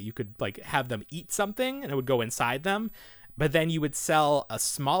you could like have them eat something and it would go inside them, but then you would sell a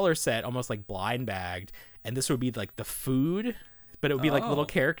smaller set, almost like blind bagged, and this would be like the food, but it would be like little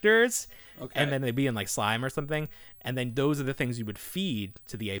characters, and then they'd be in like slime or something, and then those are the things you would feed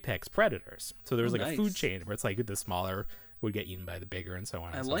to the Apex Predators. So there was like a food chain where it's like the smaller would get eaten by the bigger and so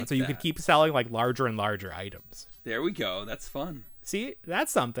on and so on. So you could keep selling like larger and larger items. There we go. That's fun. See,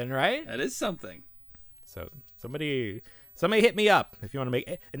 that's something, right? That is something. So somebody hit me up if you want to make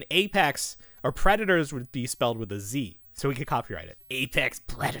an Apex, or Predators would be spelled with a Z, so we could copyright it. Apex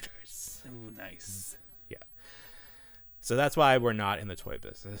Predators. Oh, nice. Yeah. So that's why we're not in the toy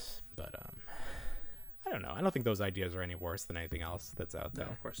business, but I don't know. I don't think those ideas are any worse than anything else that's out there.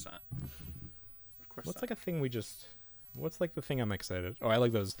 No, of course not. Of course. What's like a thing what's like the thing I'm excited? Oh, I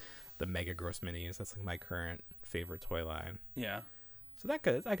like the Mega Gross Minis. That's like my current favorite toy line. Yeah. So I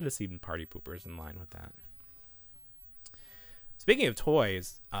could have seen Party Poopers in line with that. Speaking of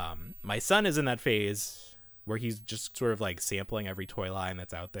toys, my son is in that phase where he's just sort of like sampling every toy line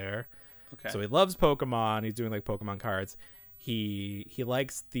that's out there. Okay. So he loves Pokemon. He's doing like Pokemon cards. He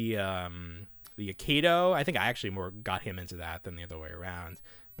likes the Akado. I think I actually more got him into that than the other way around.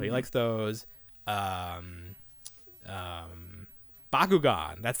 But he likes those.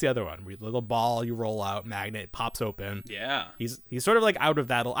 Bakugan, that's the other one. Little ball you roll out, magnet pops open. Yeah. He's sort of like out of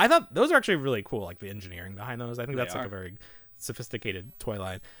that. I thought those are actually really cool, like the engineering behind those. I think that's like a very sophisticated toy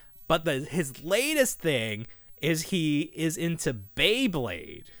line. But his latest thing is he is into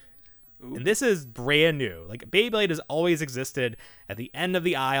Beyblade. Ooh. And this is brand new. Like Beyblade has always existed at the end of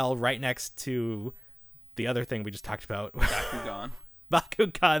the aisle right next to the other thing we just talked about. Bakugan.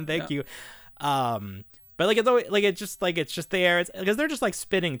 Bakugan, thank you. But like it's always, like it's just there. It's because they're just like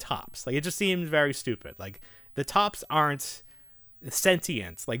spinning tops. Like it just seems very stupid. Like the tops aren't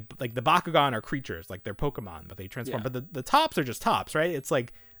sentient. Like the Bakugan are creatures, like they're Pokemon, but they transform. But the tops are just tops, right? It's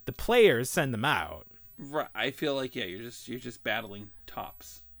like the players send them out. Right. I feel like you're just battling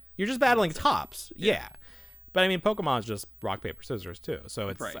tops. You're just battling tops. Yeah. But I mean, Pokemon's just rock paper scissors too. So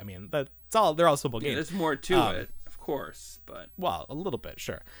it's I mean that's all. They're all simple games. There's more to it, of course, but a little bit,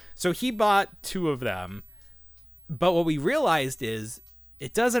 sure. So he bought 2 of them. But what we realized is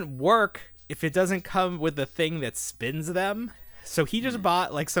it doesn't work if it doesn't come with the thing that spins them. So he just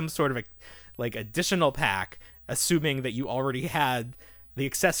bought like some sort of like additional pack, assuming that you already had the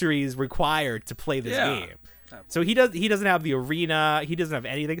accessories required to play this game. So he doesn't have the arena. He doesn't have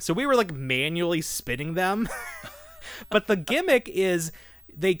anything. So we were like manually spinning them. But the gimmick is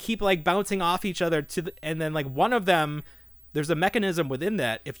they keep like bouncing off each other and then like one of them, there's a mechanism within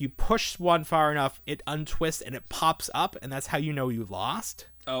that. If you push one far enough, it untwists and it pops up, and that's how you know you lost.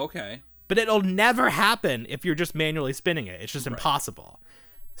 Oh, okay. But it'll never happen if you're just manually spinning it. It's just impossible.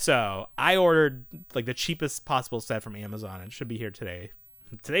 So I ordered like the cheapest possible set from Amazon. It should be here today.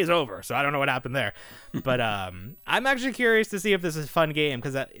 Today's over, so I don't know what happened there. But I'm actually curious to see if this is a fun game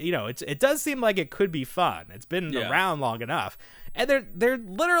because it does seem like it could be fun. It's been around long enough. And they're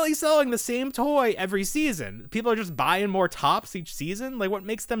literally selling the same toy every season. People are just buying more tops each season. Like, what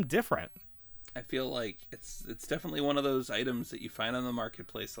makes them different? I feel like it's definitely one of those items that you find on the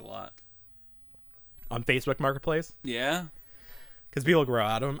marketplace a lot. On Facebook Marketplace? Yeah. Because people grow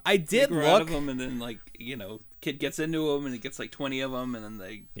out of them. I did grow look out of them, and then like kid gets into them, and he gets like 20 of them, and then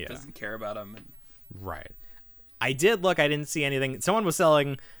they doesn't care about them. Right. I did look. I didn't see anything. Someone was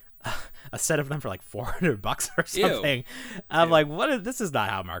selling a set of them for like $400 or something. Ew. I'm like, this is not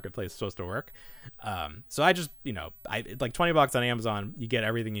how Marketplace is supposed to work. So I just, I like $20 on Amazon, you get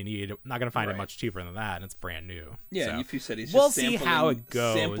everything you need. I'm not going to find it much cheaper than that. And it's brand new. Yeah. So And if you said he's we'll just see how it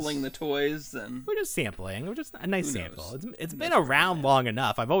goes. sampling the toys, then we're just sampling. We're just a nice Who sample. knows? It's been around long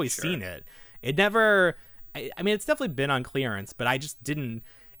enough. I've always seen it. It never, I mean, it's definitely been on clearance, but I just didn't,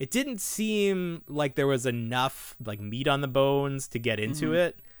 it didn't seem like there was enough like meat on the bones to get into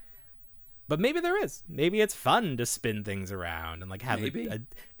it. But maybe there is. Maybe it's fun to spin things around and like have and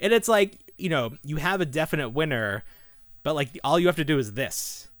it's like, you have a definite winner, but like all you have to do is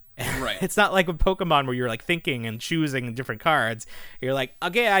this. Right. It's not like with Pokemon where you're like thinking and choosing different cards. You're like,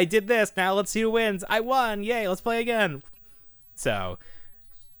 okay, I did this. Now let's see who wins. I won. Yay, let's play again. So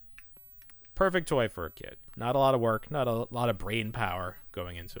perfect toy for a kid. Not a lot of work, not a lot of brain power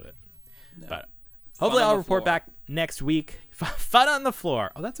going into it. No. But hopefully I'll report back next week. Fun on the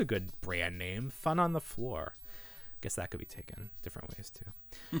Floor. Oh, that's a good brand name. Fun on the Floor. Guess that could be taken different ways too.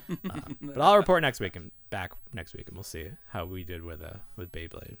 But I'll report back next week, and we'll see how we did with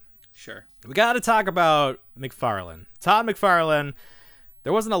Beyblade. Sure. We got to talk about McFarlane. Todd McFarlane.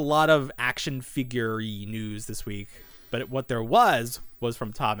 There wasn't a lot of action figure-y news this week, but what there was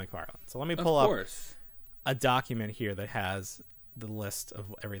from Todd McFarlane. So let me pull up a document here that has the list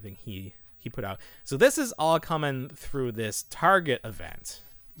of everything he put out. So this is all coming through this Target event.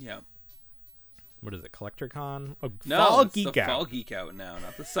 Yeah. What is it? CollectorCon? Oh, no, Fall it's Geek the Out. Fall Geek Out now,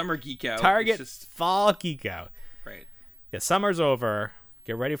 not the Summer Geek Out. Target Fall Geek Out. Right. Yeah, summer's over.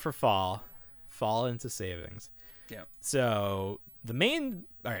 Get ready for fall. Fall into savings. Yeah. So the main,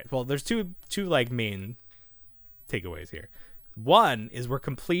 all right. Well, there's two like main takeaways here. One is we're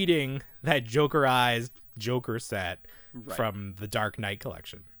completing that Jokerized Joker set from the Dark Knight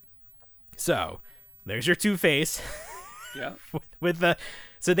collection. So there's your Two-Face. Yeah.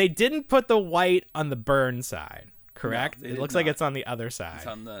 So they didn't put the white on the burn side, correct? No, it looks like it's on the other side. It's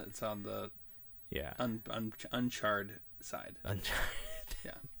on the yeah uncharred side.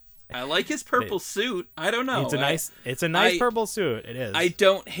 Yeah. I like his purple suit. I don't know. It's a nice purple suit. It is. I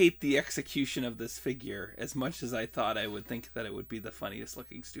don't hate the execution of this figure as much as I thought I would think that it would be the funniest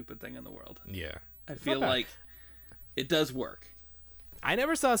looking stupid thing in the world. Yeah. I feel like it does work. I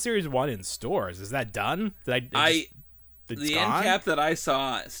never saw Series 1 in stores. Is that done? The end cap that I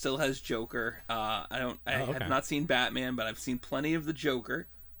saw still has Joker. I have not seen Batman, but I've seen plenty of the Joker.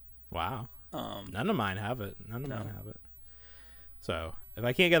 Wow. None of mine have it. So if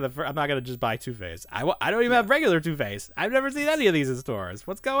I can't get I'm not gonna just buy Two-Face. I don't even have regular Two-Face. I've never seen any of these in stores.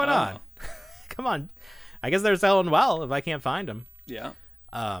 What's going on? Come on. I guess they're selling well if I can't find them. Yeah.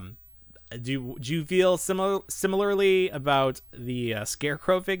 Do you feel similarly about the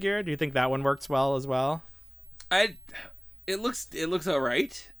Scarecrow figure? Do you think that one works well as well? It looks all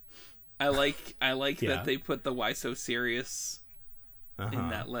right. I like that they put the "Why So Serious" in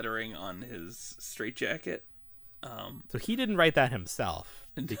that lettering on his straitjacket. So he didn't write that himself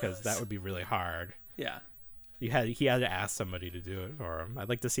because that would be really hard. Yeah. He had to ask somebody to do it for him. I'd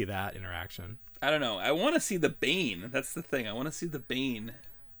like to see that interaction. I don't know. I want to see the Bane. That's the thing. I want to see the Bane.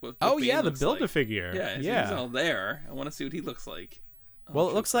 The Build-A-Figure. Yeah, he's all there. I want to see what he looks like. Well,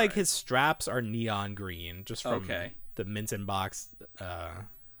 it looks like his straps are neon green, just from the Mint in Box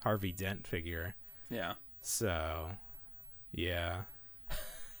Harvey Dent figure. Yeah. So, yeah.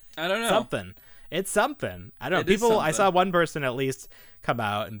 I don't know. It's something. I don't know. I saw one person at least come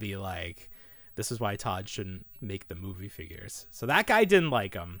out and be like, this is why Todd shouldn't make the movie figures. So that guy didn't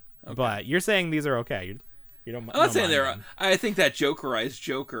like them. Okay. But you're saying these are okay. You don't. I'm not saying they're. I think that Jokerized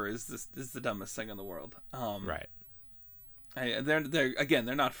Joker is the dumbest thing in the world. Right.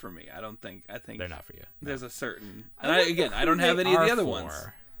 They're not for me. I think they're not for you. There's a certain. And I don't have any of the other ones.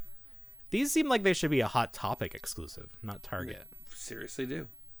 These seem like they should be a Hot Topic exclusive, not Target. seriously do. Put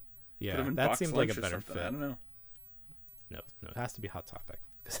Yeah, 'em in that box seems like a lunch or better something. fit. I don't know. No, it has to be Hot Topic.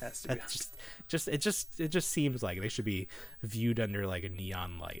 It has to be. It just seems like they should be viewed under like a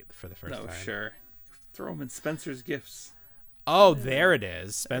neon light for the first No, time. sure. Throw them in Spencer's Gifts. Oh, there it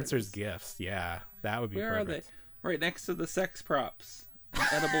is. Spencer's Gifts. Yeah, that would be Where perfect. are they? Right next to the sex props. And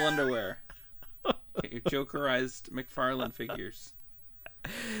edible underwear. Get your Jokerized McFarlane figures.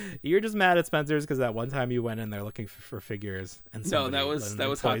 You're just mad at Spencer's because that one time you went in there looking for figures, and No, that was Hot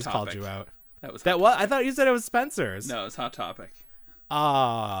employees called Topic. you out. That was That Hot what? Topic. I thought you said it was Spencer's. No, it's Hot Topic.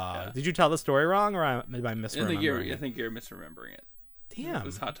 Yeah. Did you tell the story wrong, or am I misremembering? I think you're misremembering it. Damn. It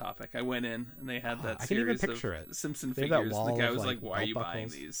was Hot Topic. I went in and they had that I can even series picture of it. Simpson They have that figures. And the wall guy of, was like, like, "Why are you belt buying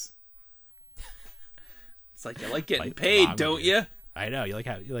buckles." these?" It's like, you like getting Like, paid, wrong don't with you? I know you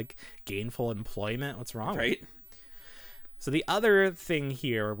like gainful employment. What's wrong? Right. With you? So the other thing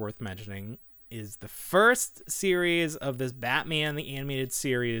here worth mentioning is the first series of this Batman the Animated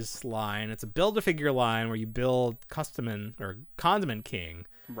Series line. It's a Build-A-Figure line where you build Condiment King.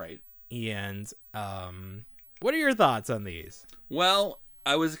 Right. And what are your thoughts on these? Well,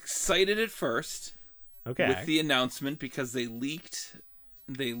 I was excited at first Okay. with the announcement because they leaked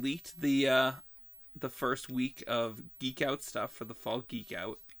the first week of Geek Out stuff for the fall Geek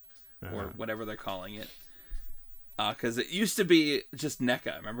Out or whatever they're calling it. Because it used to be just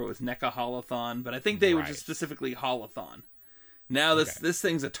NECA. Remember, it was NECA Holothon, but I think they were just specifically Holothon. Now this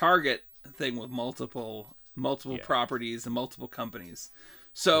thing's a Target thing with multiple properties and multiple companies.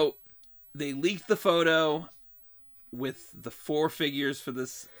 So they leaked the photo with the 4 figures for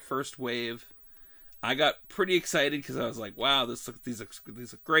this first wave. I got pretty excited because I was like, "Wow, these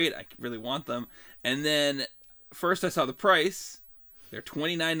look great. I really want them." And then first I saw the price. They're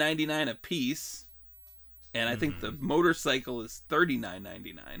 $29.99 a piece. And I think the motorcycle is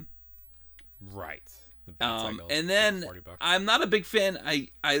 $39.99. Right. And then I'm not a big fan.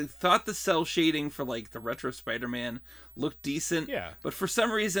 I thought the cell shading for like the retro Spider-Man looked decent. Yeah. But for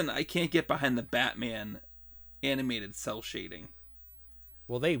some reason, I can't get behind the Batman animated cell shading.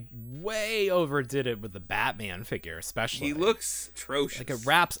 Well, they way overdid it with the Batman figure, especially. He looks atrocious. Like it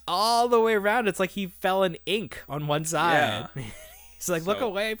wraps all the way around. It's like he fell in ink on one side. Yeah. He's like, look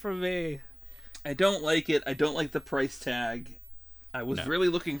away from me. I don't like it. I don't like the price tag. I was really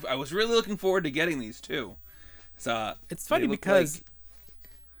looking forward to getting these too. So it's funny because like,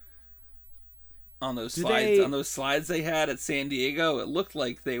 on those slides they had at San Diego, it looked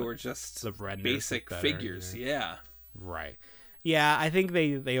like they were just basic figures. Yeah. Right. Yeah, I think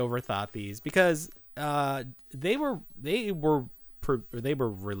they overthought these because they were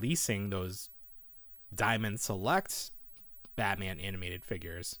releasing those Diamond Select Batman animated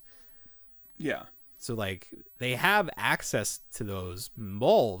figures. Yeah. So like they have access to those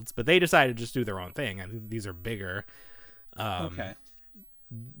molds, but they decided to just do their own thing. I mean, these are bigger. Okay.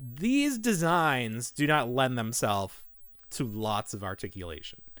 These designs do not lend themselves to lots of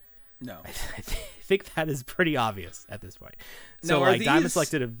articulation. No. I think that is pretty obvious at this point. So like Diamond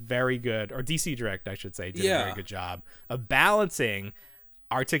Select did a very good, or DC Direct, I should say, did a very good job of balancing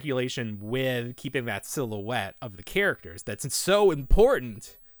articulation with keeping that silhouette of the characters. That's so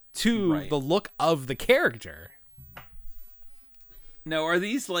important to the look of the character. Now, are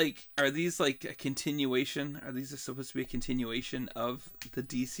these like a continuation? Are these supposed to be a continuation of the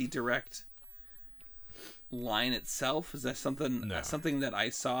DC Direct line itself? Is that something that I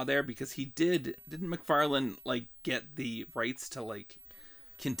saw there? Because didn't McFarlane like get the rights to like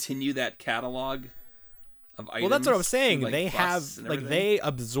continue that catalog of items? Well, that's what I was saying. Like, they have like they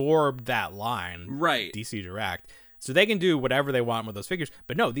absorbed that line, right? DC Direct. So they can do whatever they want with those figures.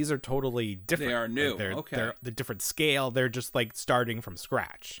 But no, these are totally different. They are new. Like they're the different scale. They're just like starting from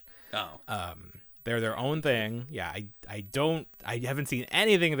scratch. Oh. They're their own thing. Yeah, I haven't seen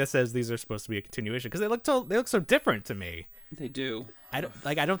anything that says these are supposed to be a continuation because they look so different to me. They do. I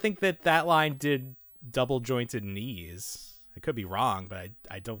don't think that line did double jointed knees. I could be wrong, but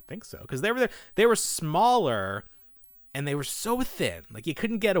I don't think so because they were smaller and they were so thin. Like you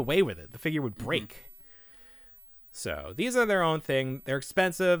couldn't get away with it. The figure would break. Mm-hmm. So these are their own thing. They're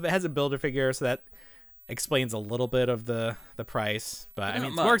expensive. It has a Build-A-Figure, so that explains a little bit of the price. But I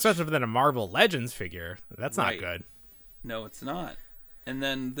mean, it's more expensive than a Marvel Legends figure. That's not good. No, it's not. And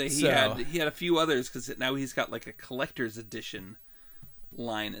then he had a few others because now he's got like a collector's edition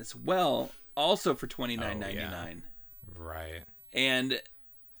line as well, also for $29.99. Right. And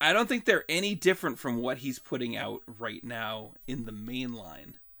I don't think they're any different from what he's putting out right now in the main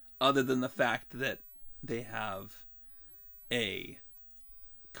line, other than the fact that they have a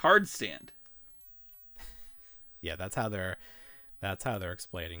card stand. Yeah, that's how they're That's how they're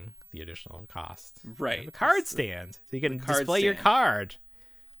explaining the additional cost. Right. The card stand. So you can card display your stand. card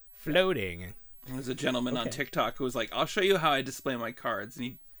floating. There's a gentleman on TikTok who was like, I'll show you how I display my cards. And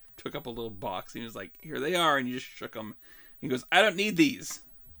he took up a little box and he was like, here they are. And he just shook them. He goes, I don't need these.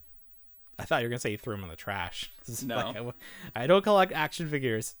 I thought you were going to say you threw them in the trash. No. Like, I don't collect action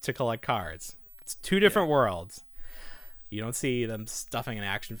figures to collect cards. It's two different worlds. You don't see them stuffing an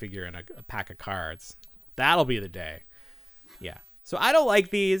action figure in a pack of cards. That'll be the day. Yeah. So I don't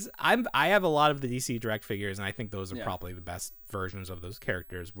like these. I have a lot of the DC Direct figures, and I think those are probably the best versions of those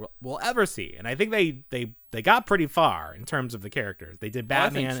characters we'll ever see. And I think they got pretty far in terms of the characters. They did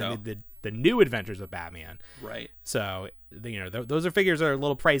Batman, and they did the new Adventures of Batman. Right. So those are figures that are a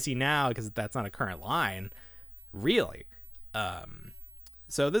little pricey now because that's not a current line, really.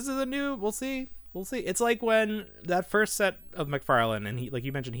 So this is a new. We'll see. It's like when that first set of McFarlane, and he, like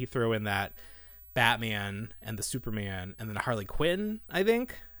you mentioned, he threw in that Batman and the Superman and then Harley Quinn. I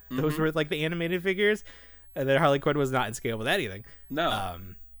think those were like the animated figures, and then Harley Quinn was not in scale with anything. No.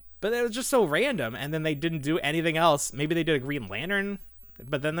 But it was just so random, and then they didn't do anything else. Maybe they did a Green Lantern,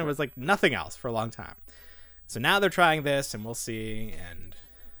 but then there was like nothing else for a long time. So now they're trying this, and we'll see. And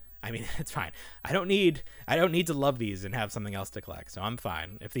I mean, it's fine. I don't need to love these and have something else to collect. So I'm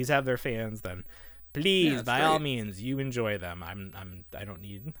fine. If these have their fans, then please, by all means, you enjoy them. I don't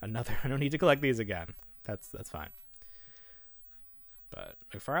need another. I don't need to collect these again. That's fine. But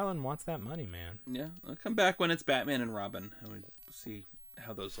McFarlane wants that money, man. Yeah, I'll come back when it's Batman and Robin, and we'll see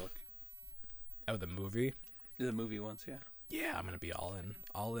how those look. Oh, the movie? The movie ones, yeah. Yeah, I'm gonna be all in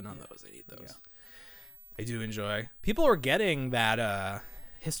on those. I need those. Yeah. I do enjoy. People are getting that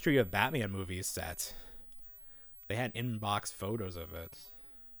History of Batman movie set. They had in-box photos of it.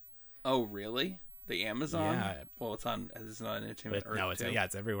 Oh, really? The Amazon? Yeah. Well, it's on Entertainment Earth. No, it's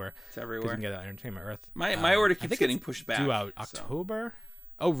everywhere. It's everywhere. You can get it on Entertainment Earth. My order keeps getting pushed back. Due out October.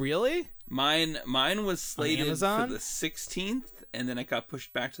 So. Oh, really? Mine was slated for Amazon? the 16th, and then it got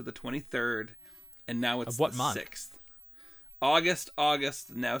pushed back to the 23rd, and now it's of what the month? 6th.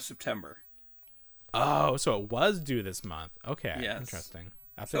 August, now September. Oh, so it was due this month. Okay, yes. Interesting.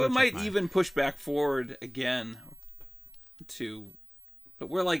 So it might even push back forward again but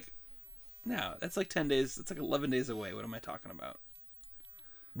we're like, no, that's like 10 days. It's like 11 days away. What am I talking about?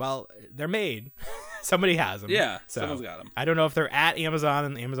 Well, they're made. Somebody has them. Yeah, so someone's got them. I don't know if they're at Amazon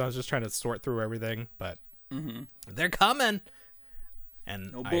and Amazon's just trying to sort through everything, but they're coming.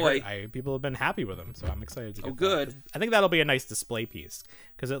 And oh boy, people have been happy with them, so I'm excited to get good. I think that'll be a nice display piece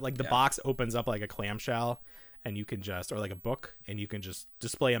because it the box opens up like a clamshell, and you can just, or like a book, and you can just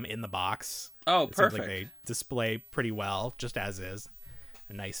display them in the box. Oh, it perfect. Seems like they display pretty well, just as is.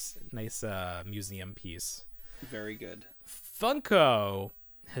 A nice museum piece. Very good. Funko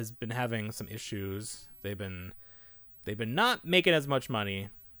has been having some issues. They've been not making as much money,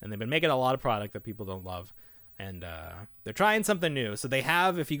 and they've been making a lot of product that people don't love. And they're trying something new. So they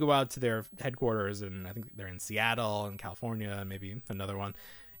have, if you go out to their headquarters, and I think they're in Seattle and California, and maybe another one,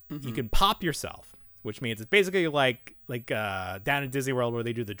 you can pop yourself, which means it's basically like down in Disney World where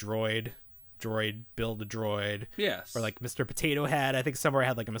they do the droid build a droid. Yes. Or like Mr. Potato Head. I think somewhere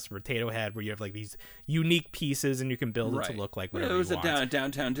had like a Mr. Potato Head where you have like these unique pieces and you can build it to look like whatever you want. It was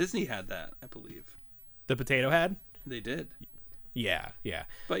downtown Disney had that, I believe. The Potato Head? They did. Yeah.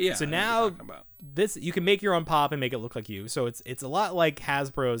 But yeah. So now this, you can make your own pop and make it look like you. So it's a lot like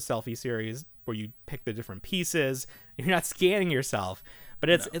Hasbro's selfie series where you pick the different pieces. You're not scanning yourself, but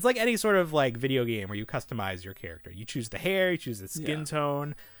it's like any sort of like video game where you customize your character. You choose the hair, you choose the skin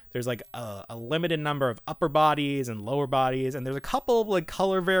tone. There's like a limited number of upper bodies and lower bodies, and there's a couple of like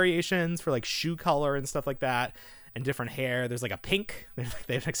color variations for like shoe color and stuff like that, and different hair. There's like a pink.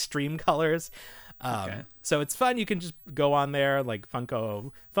 They have extreme colors. So it's fun. You can just go on there like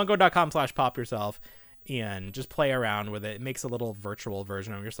funko.com/pop yourself and just play around with it. It makes a little virtual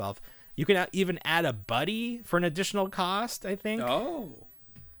version of yourself. You can even add a buddy for an additional cost, I think. Oh.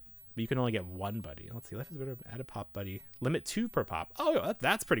 But you can only get one buddy. Let's see. Life is better. Add a pop buddy. Limit 2 per pop. Oh,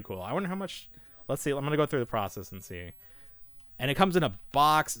 that's pretty cool. I wonder how much. Let's see. I'm going to go through the process and see. And it comes in a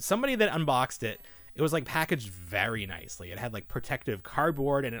box. Somebody that unboxed it, it was like packaged very nicely. It had like protective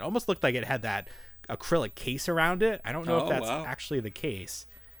cardboard, and it almost looked like it had that acrylic case around it. I don't know if that's actually the case.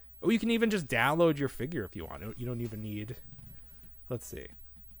 Or you can even just download your figure if you want. You don't even need. Let's see.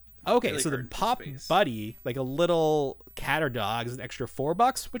 Okay, so the pop buddy, like a little cat or dog, is an extra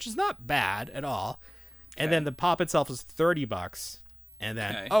 $4, which is not bad at all. And then the pop itself is $30. And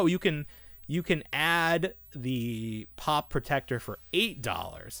then you can add the pop protector for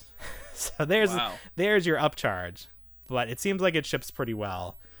 $8. So there's your upcharge. But it seems like it ships pretty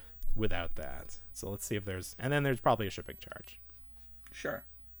well without that. So let's see if there's, and then there's probably a shipping charge. Sure.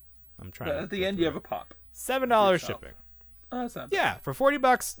 I'm trying. But to at the go end, through you have it. a pop. $7 yourself. shipping. Oh, that's not bad. Yeah, for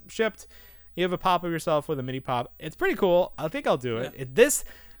 $40 shipped, you have a pop of yourself with a mini pop. It's pretty cool. I think I'll do it. Yeah. This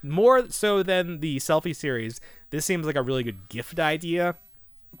more so than the selfie series. This seems like a really good gift idea.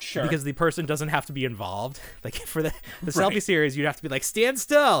 Sure. Because the person doesn't have to be involved. Like for the Right. selfie series, you'd have to be like, stand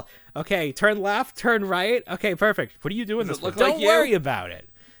still. Okay, turn left, turn right. Okay, perfect. What are you doing Does this it look for? Don't like you? worry about it.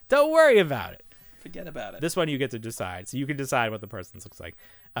 Don't worry about it. Forget about it. This one you get to decide. So you can decide what the person's looks like.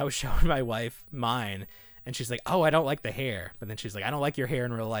 I was showing my wife mine, and she's like, oh, I don't like the hair. But then she's like, I don't like your hair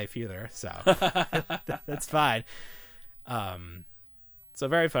in real life either. So that's fine. So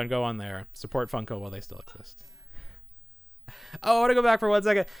very fun. Go on there. Support Funko while they still exist. Oh, I want to go back for 1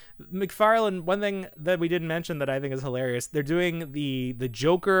 second. McFarlane, one thing that we didn't mention that I think is hilarious, they're doing the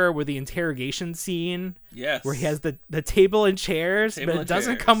Joker with the interrogation scene. Yes. Where he has the table and chairs, Table but it and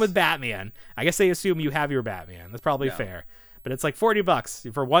doesn't chairs. come with Batman. I guess they assume you have your Batman. That's probably No. fair. But it's like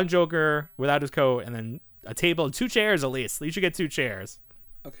 $40 for one Joker without his coat, and then a table and 2 chairs at least. You should get 2 chairs.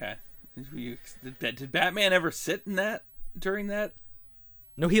 Okay. Did Batman ever sit in that during that?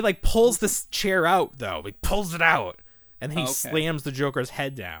 No, he like pulls this chair out though. He pulls it out, and then he Okay. slams the Joker's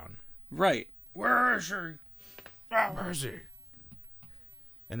head down. Right. Where is he? Where is he?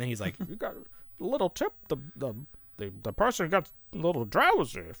 And then he's like, "You got a little tip. The person got a little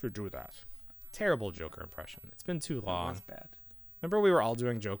drowsy if you do that." Terrible Joker impression. It's been too long. That's bad. Remember we were all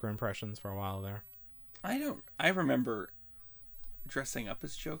doing Joker impressions for a while there. I remember dressing up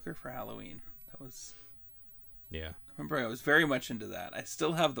as Joker for Halloween. That was. Yeah. I remember I was very much into that. I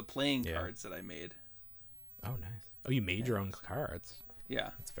still have the playing Yeah. cards that I made. Oh, nice. Oh, you made your own cards. Yeah.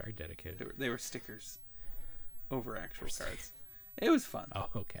 That's very dedicated. They were stickers over actual cards. It was fun. Oh,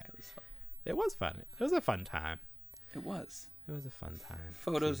 okay. It was fun. It was fun. It was a fun time. It was. It was a fun time.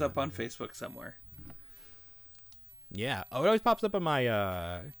 Photos up on Facebook somewhere. Yeah. Oh, it always pops up on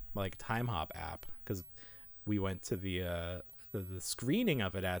my like Time Hop app because we went to the screening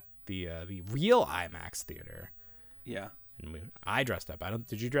of it at the real IMAX theater. Yeah. And I dressed up.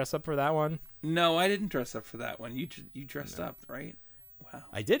 Did you dress up for that one? No, I didn't dress up for that one. You dressed up, right? Wow.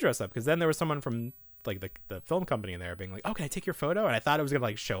 I did dress up because then there was someone from like the film company in there being like, "Oh, can I take your photo?" And I thought it was gonna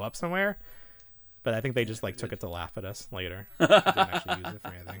like show up somewhere, but I think they just like took it to laugh at us later. Didn't actually use it for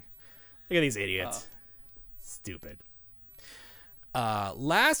anything. Look at these idiots. Stupid.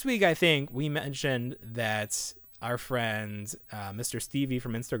 Last week I think we mentioned that our friend Mr. Stevie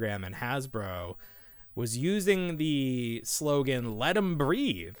from Instagram and Hasbro was using the slogan "Let 'em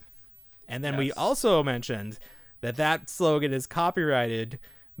breathe," and then we Yes. also mentioned that slogan is copyrighted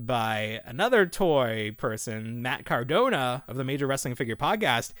by another toy person, Matt Cardona of the Major Wrestling Figure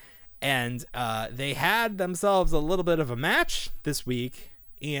Podcast, and they had themselves a little bit of a match this week.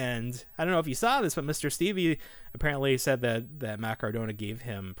 And I don't know if you saw this, but Mr. Stevie apparently said that Matt Cardona gave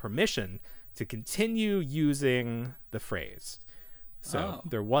him permission to continue using the phrase. So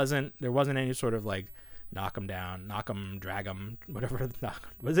there wasn't any sort of like knock 'em down, knock 'em, drag 'em, whatever.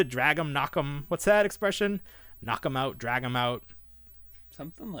 Was it drag 'em, knock 'em? What's that expression? Knock 'em out, drag 'em out.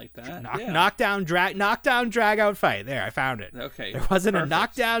 Something like that. Knock down, drag out fight. There, I found it. Okay. There wasn't perfect. a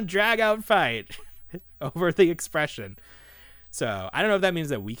knockdown, drag out fight over the expression. So I don't know if that means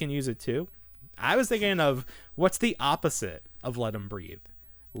that we can use it too. I was thinking of what's the opposite of let 'em breathe?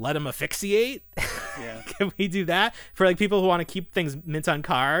 Let 'em asphyxiate? Yeah. Can we do that for like people who want to keep things mint on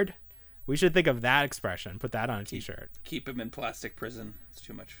card? We should think of that expression. Put that on a t-shirt. Keep him in plastic prison. It's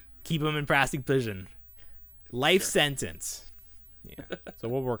too much. Keep them in plastic prison. Life sentence. Yeah. So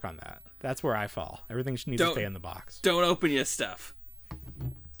we'll work on that. That's where I fall. Everything needs to stay in the box. Don't open your stuff.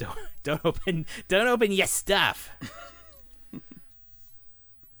 Don't open your stuff.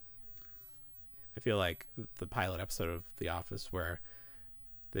 I feel like the pilot episode of The Office where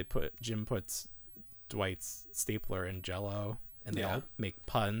Jim puts Dwight's stapler in Jell-O and they all make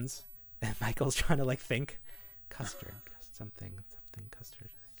puns, and Michael's trying to like think custard, something custard.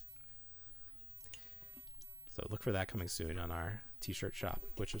 So look for that coming soon on our t-shirt shop,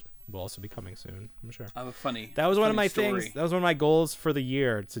 which will also be coming soon, I'm sure. I have a funny. That was one of my story. things. That was one of my goals for the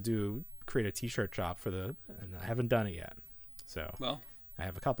year to create a t-shirt shop and I haven't done it yet. So Well, I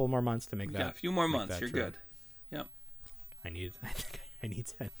have a couple more months to make that. yeah, a few more make months. that You're true. good. Yep. I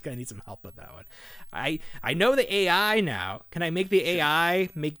need some help with that one. I know the AI now. Can I make the AI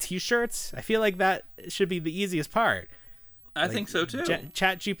make t-shirts? I feel like that should be the easiest part. I think so too.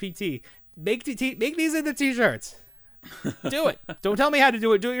 Chat GPT. Make these into t-shirts. Do it. Don't tell me how to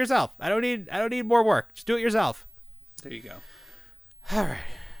do it. Do it yourself. I don't need more work. Just do it yourself. There you go. All right.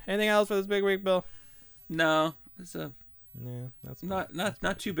 Anything else for this big week, Bill? No, it's That's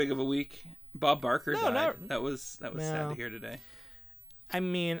not too big of a week. Bob Barker died. not- That was sad to hear today. I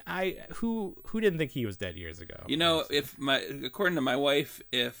mean, who didn't think he was dead years ago? You know, according to my wife,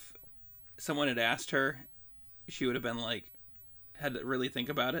 if someone had asked her, she would have been like, had to really think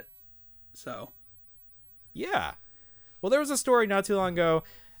about it. So, yeah. Well, there was a story not too long ago,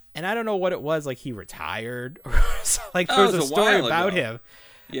 and I don't know what it was. Like he retired, or like there was a story about him.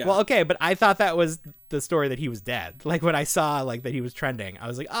 Yeah. Well, okay, but I thought that was the story that he was dead. Like when I saw like that he was trending, I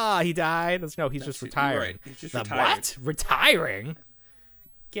was like, he died. No, he's just retiring. Right. He's just retired. What? Retiring?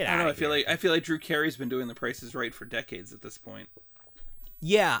 Get out! I feel like Drew Carey's been doing The Price is Right for decades at this point.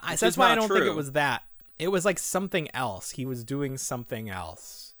 Yeah, that's why I don't think it was that. It was like something else. He was doing something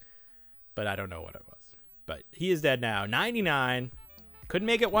else, but I don't know what it was. But he is dead now. 99. Couldn't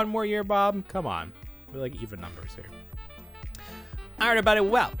make it one more year, Bob. Come on, we're like even numbers here. All right, everybody.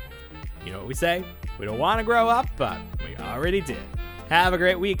 Well, you know what we say. We don't want to grow up, but we already did. Have a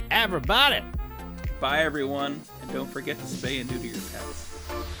great week, everybody. Bye, everyone, and don't forget to spay and neuter your pets.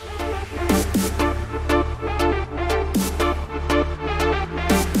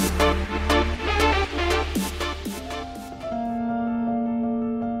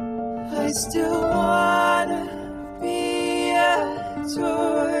 I still